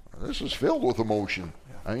 This is filled with emotion.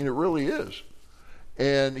 I mean, it really is.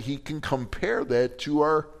 And he can compare that to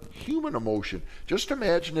our human emotion. Just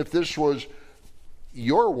imagine if this was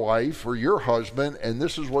your wife or your husband, and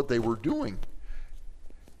this is what they were doing.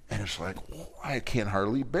 And it's like, oh, I can't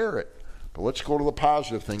hardly bear it. But let's go to the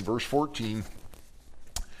positive thing. Verse 14.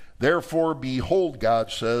 Therefore, behold,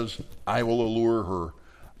 God says, I will allure her,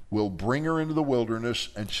 will bring her into the wilderness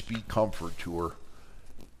and speak comfort to her.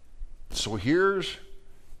 So here's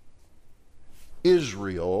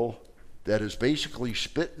Israel that has basically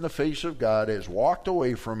spit in the face of God, has walked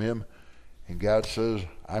away from him, and God says,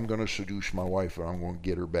 I'm going to seduce my wife and I'm going to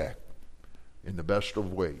get her back in the best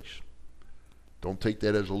of ways. Don't take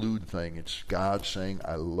that as a lewd thing. It's God saying,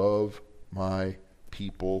 I love my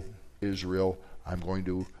people, Israel. I'm going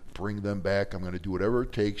to bring them back. I'm going to do whatever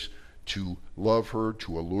it takes to love her,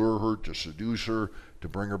 to allure her, to seduce her, to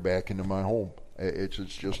bring her back into my home. It's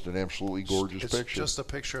just an absolutely gorgeous picture. It's just a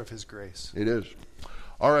picture of his grace. It is.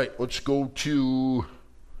 All right, let's skip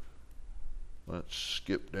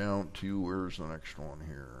down to, where's the next one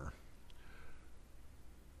here?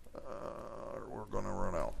 We're going to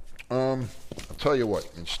run out. I'll tell you what,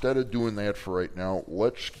 instead of doing that for right now,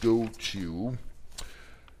 let's go to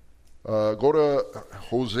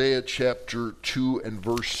Hosea chapter 2 and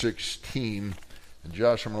verse 16. And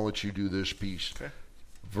Josh, I'm going to let you do this piece. Okay.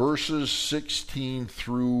 Verses 16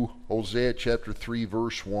 through Hosea chapter 3,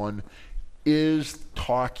 verse 1 is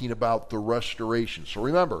talking about the restoration. So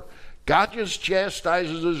remember, God just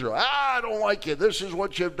chastises Israel. I don't like you. This is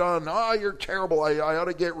what you've done. You're terrible. I ought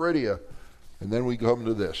to get rid of you. And then we come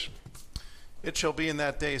to this. It shall be in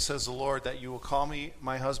that day, says the Lord, that you will call me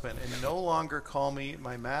my husband, and no longer call me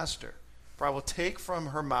my master. For I will take from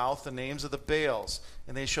her mouth the names of the Baals,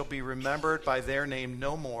 and they shall be remembered by their name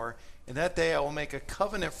no more. In that day I will make a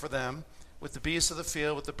covenant for them with the beasts of the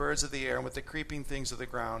field, with the birds of the air, and with the creeping things of the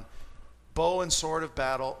ground. Bow and sword of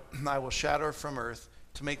battle I will shatter from earth,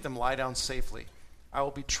 to make them lie down safely. I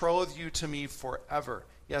will betroth you to me forever.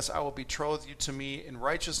 Yes, I will betroth you to me in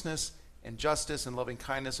righteousness and justice and loving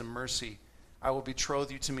kindness and mercy. I will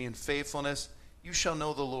betroth you to me in faithfulness. You shall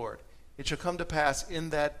know the Lord. It shall come to pass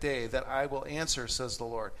in that day that I will answer, says the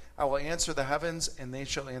Lord. I will answer the heavens, and they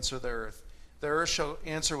shall answer the earth. The earth shall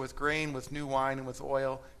answer with grain, with new wine, and with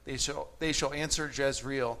oil. They shall answer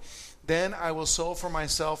Jezreel. Then I will sow for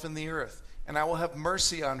myself in the earth, and I will have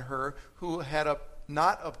mercy on her who had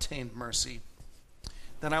not obtained mercy.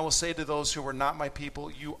 Then I will say to those who were not my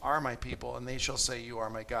people, you are my people, and they shall say, you are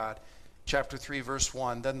my God. Chapter 3, verse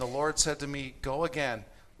 1. Then the Lord said to me, go again,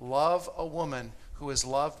 love a woman who is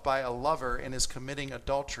loved by a lover and is committing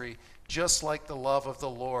adultery, just like the love of the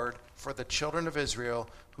Lord for the children of Israel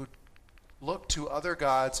who look to other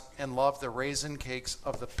gods and love the raisin cakes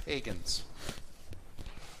of the pagans.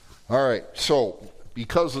 All right, so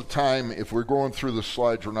because of time, if we're going through the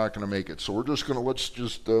slides, we're not going to make it. So let's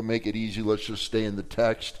just make it easy. Let's just stay in the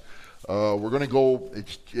text. We're going to go,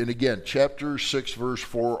 and again, chapter 6, verse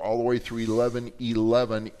 4, all the way through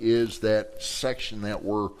 11:11 is that section that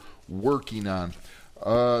we're working on.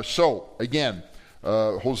 So, again,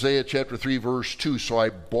 Hosea chapter 3, verse 2. So I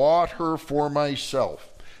bought her for myself.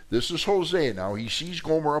 This is Hosea now. He sees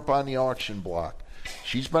Gomer up on the auction block.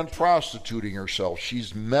 She's been prostituting herself.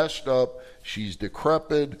 She's messed up. She's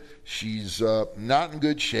decrepit. She's not in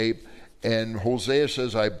good shape. And Hosea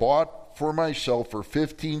says, I bought for myself for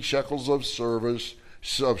 15 shekels of silver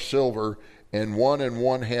and 1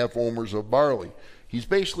 1/2 omers of barley. He's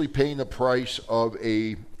basically paying the price of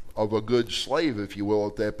a good slave, if you will,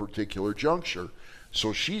 at that particular juncture.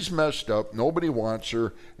 So she's messed up. Nobody wants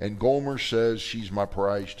her. And Gomer says, she's my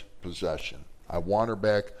prized possession. I want her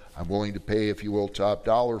back. I'm willing to pay, if you will, top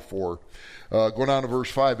dollar for her. Going on to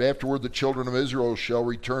verse 5. Afterward, the children of Israel shall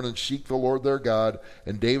return and seek the Lord their God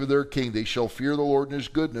and David their king. They shall fear the Lord and his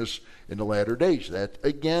goodness in the latter days. That,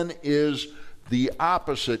 again, is the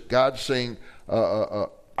opposite. God saying,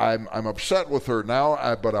 I'm upset with her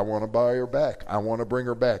now, but I want to buy her back. I want to bring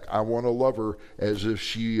her back. I want to love her as if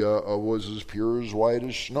she was as pure as white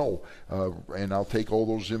as snow. And I'll take all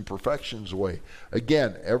those imperfections away.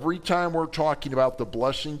 Again, every time we're talking about the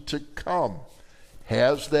blessing to come,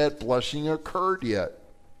 has that blessing occurred yet?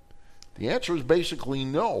 The answer is basically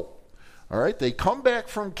no. All right, they come back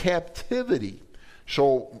from captivity.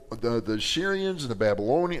 So the Syrians and the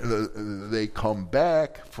Babylonians, they come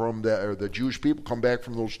back from that, or the Jewish people come back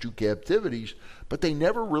from those two captivities, but they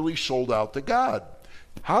never really sold out to God.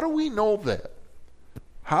 How do we know that?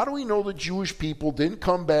 How do we know the Jewish people didn't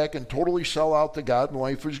come back and totally sell out to God and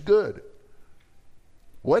life is good?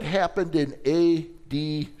 What happened in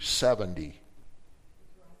AD 70?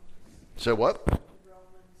 Say what?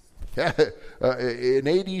 In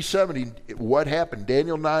AD 70, what happened?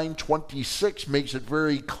 Daniel 9:26 makes it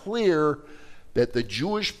very clear that the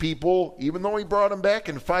Jewish people, even though he brought them back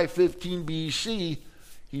in 515 BC,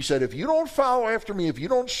 he said, if you don't follow after me, if you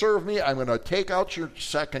don't serve me, I'm going to take out your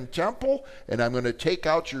second temple, and I'm going to take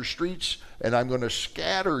out your streets, and I'm going to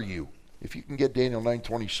scatter you. If you can get Daniel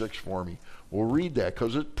 9:26 for me, we'll read that,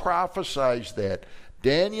 because it prophesies that.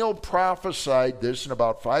 Daniel prophesied this in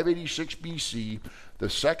about 586 BC. The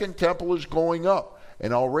second temple is going up,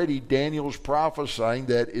 and already Daniel's prophesying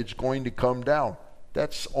that it's going to come down.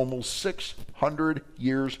 That's almost 600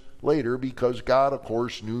 years later, because God, of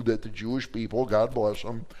course, knew that the Jewish people, God bless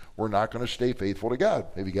them, were not going to stay faithful to God.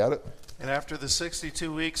 Have you got it? And after the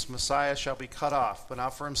 62 weeks, Messiah shall be cut off, but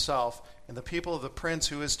not for himself, and the people of the prince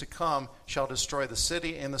who is to come shall destroy the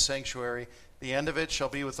city and the sanctuary. The end of it shall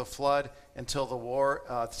be with a flood until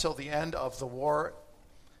the end of the war.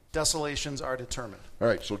 Desolations are determined. All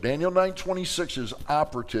right, so Daniel 9:26 is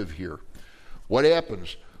operative here. What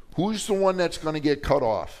happens? Who's the one that's going to get cut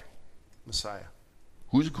off? Messiah.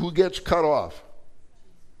 Who gets cut off?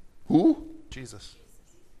 Who? Jesus.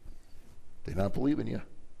 They not believe in you.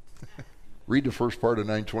 Read the first part of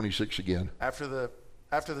 9:26 again. After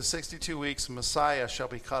the 62 weeks, Messiah shall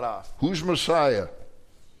be cut off. Who's Messiah?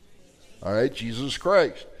 All right, Jesus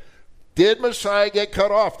Christ. Did Messiah get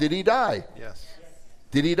cut off? Did he die? Yes.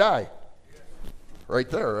 Did he die? Right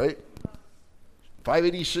there, right?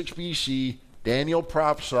 586 BC, Daniel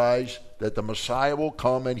prophesies that the Messiah will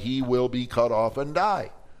come and he will be cut off and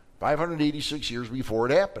die. 586 years before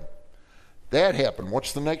it happened. That happened.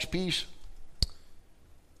 What's the next piece?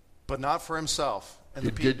 but not for himself. And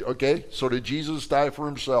Okay, so did Jesus die for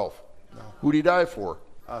himself? No. Who did he die for?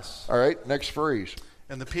 Us. All right, next phrase.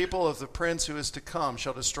 And the people of the prince who is to come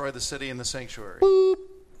shall destroy the city and the sanctuary. Boop.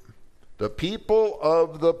 The people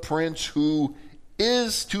of the prince who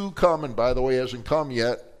is to come, and by the way hasn't come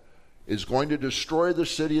yet, is going to destroy the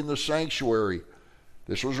city and the sanctuary.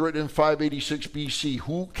 This was written in 586 BC.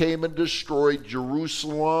 Who came and destroyed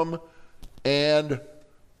Jerusalem and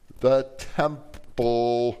the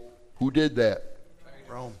temple? Who did that?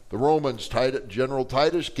 Rome. The Romans. General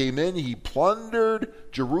Titus came in. He plundered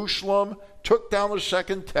Jerusalem, took down the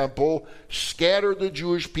second temple, scattered the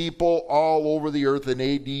Jewish people all over the earth in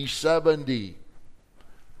AD 70.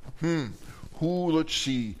 Let's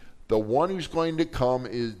see. The one who's going to come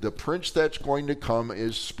is the prince that's going to come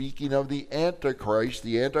is speaking of the Antichrist.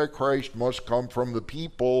 The Antichrist must come from the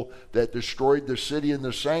people that destroyed the city and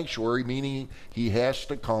the sanctuary, meaning he has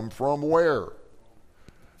to come from where?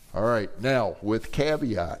 All right, now with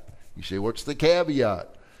caveat. You say, what's the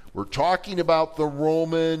caveat? We're talking about the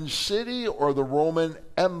Roman city or the Roman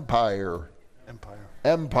Empire?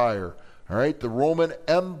 Empire. All right, the Roman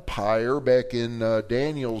Empire back in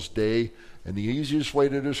Daniel's day. And the easiest way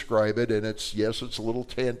to describe it, and it's a little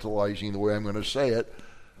tantalizing the way I'm going to say it,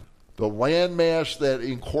 the landmass that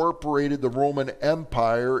incorporated the Roman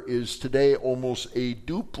Empire is today almost a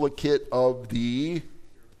duplicate of the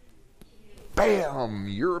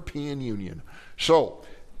European Union. So,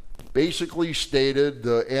 basically stated,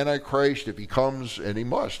 the Antichrist, if he comes, and he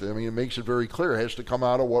must, it makes it very clear, has to come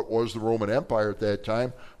out of what was the Roman Empire at that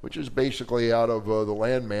time, which is basically out of the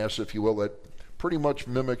landmass, if you will, that pretty much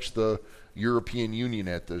mimics the European Union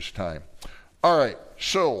at this time. All right,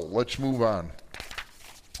 so let's move on.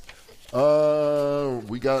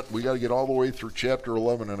 We got to get all the way through chapter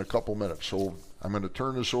 11 in a couple minutes, so I'm going to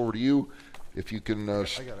turn this over to you. If you can, I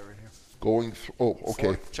got it right here.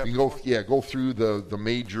 Okay. You can go through the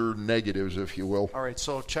major negatives, if you will. All right,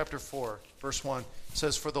 so chapter 4, verse 1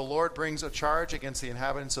 says, "For the Lord brings a charge against the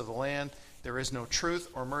inhabitants of the land. There is no truth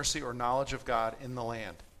or mercy or knowledge of God in the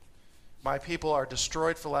land. My people are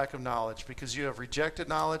destroyed for lack of knowledge. Because you have rejected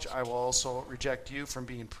knowledge, I will also reject you from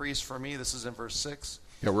being priests for me." This is in verse 6.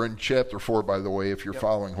 Yeah, we're in chapter 4, by the way, if you're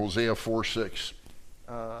following. Hosea 4:6.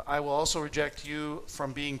 "I will also reject you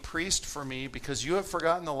from being priest for me, because you have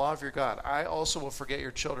forgotten the law of your God. I also will forget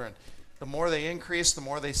your children. The more they increase, the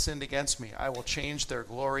more they sinned against me. I will change their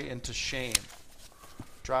glory into shame."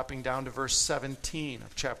 Dropping down to verse 17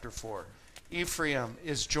 of chapter 4. "Ephraim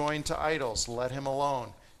is joined to idols. Let him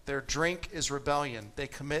alone. Their drink is rebellion. They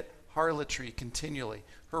commit harlotry continually.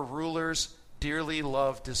 Her rulers dearly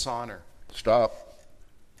love dishonor." Stop.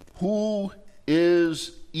 Who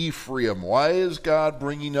is Ephraim? Why is God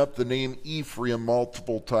bringing up the name Ephraim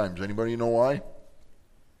multiple times? Anybody know why?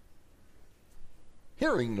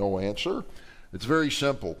 Hearing no answer. It's very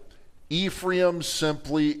simple. Ephraim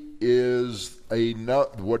simply is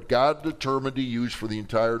what God determined to use for the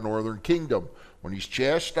entire northern kingdom. When he's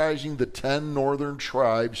chastising the 10 northern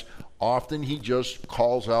tribes, often he just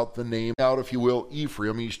calls out the name, if you will,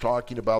 Ephraim. He's talking about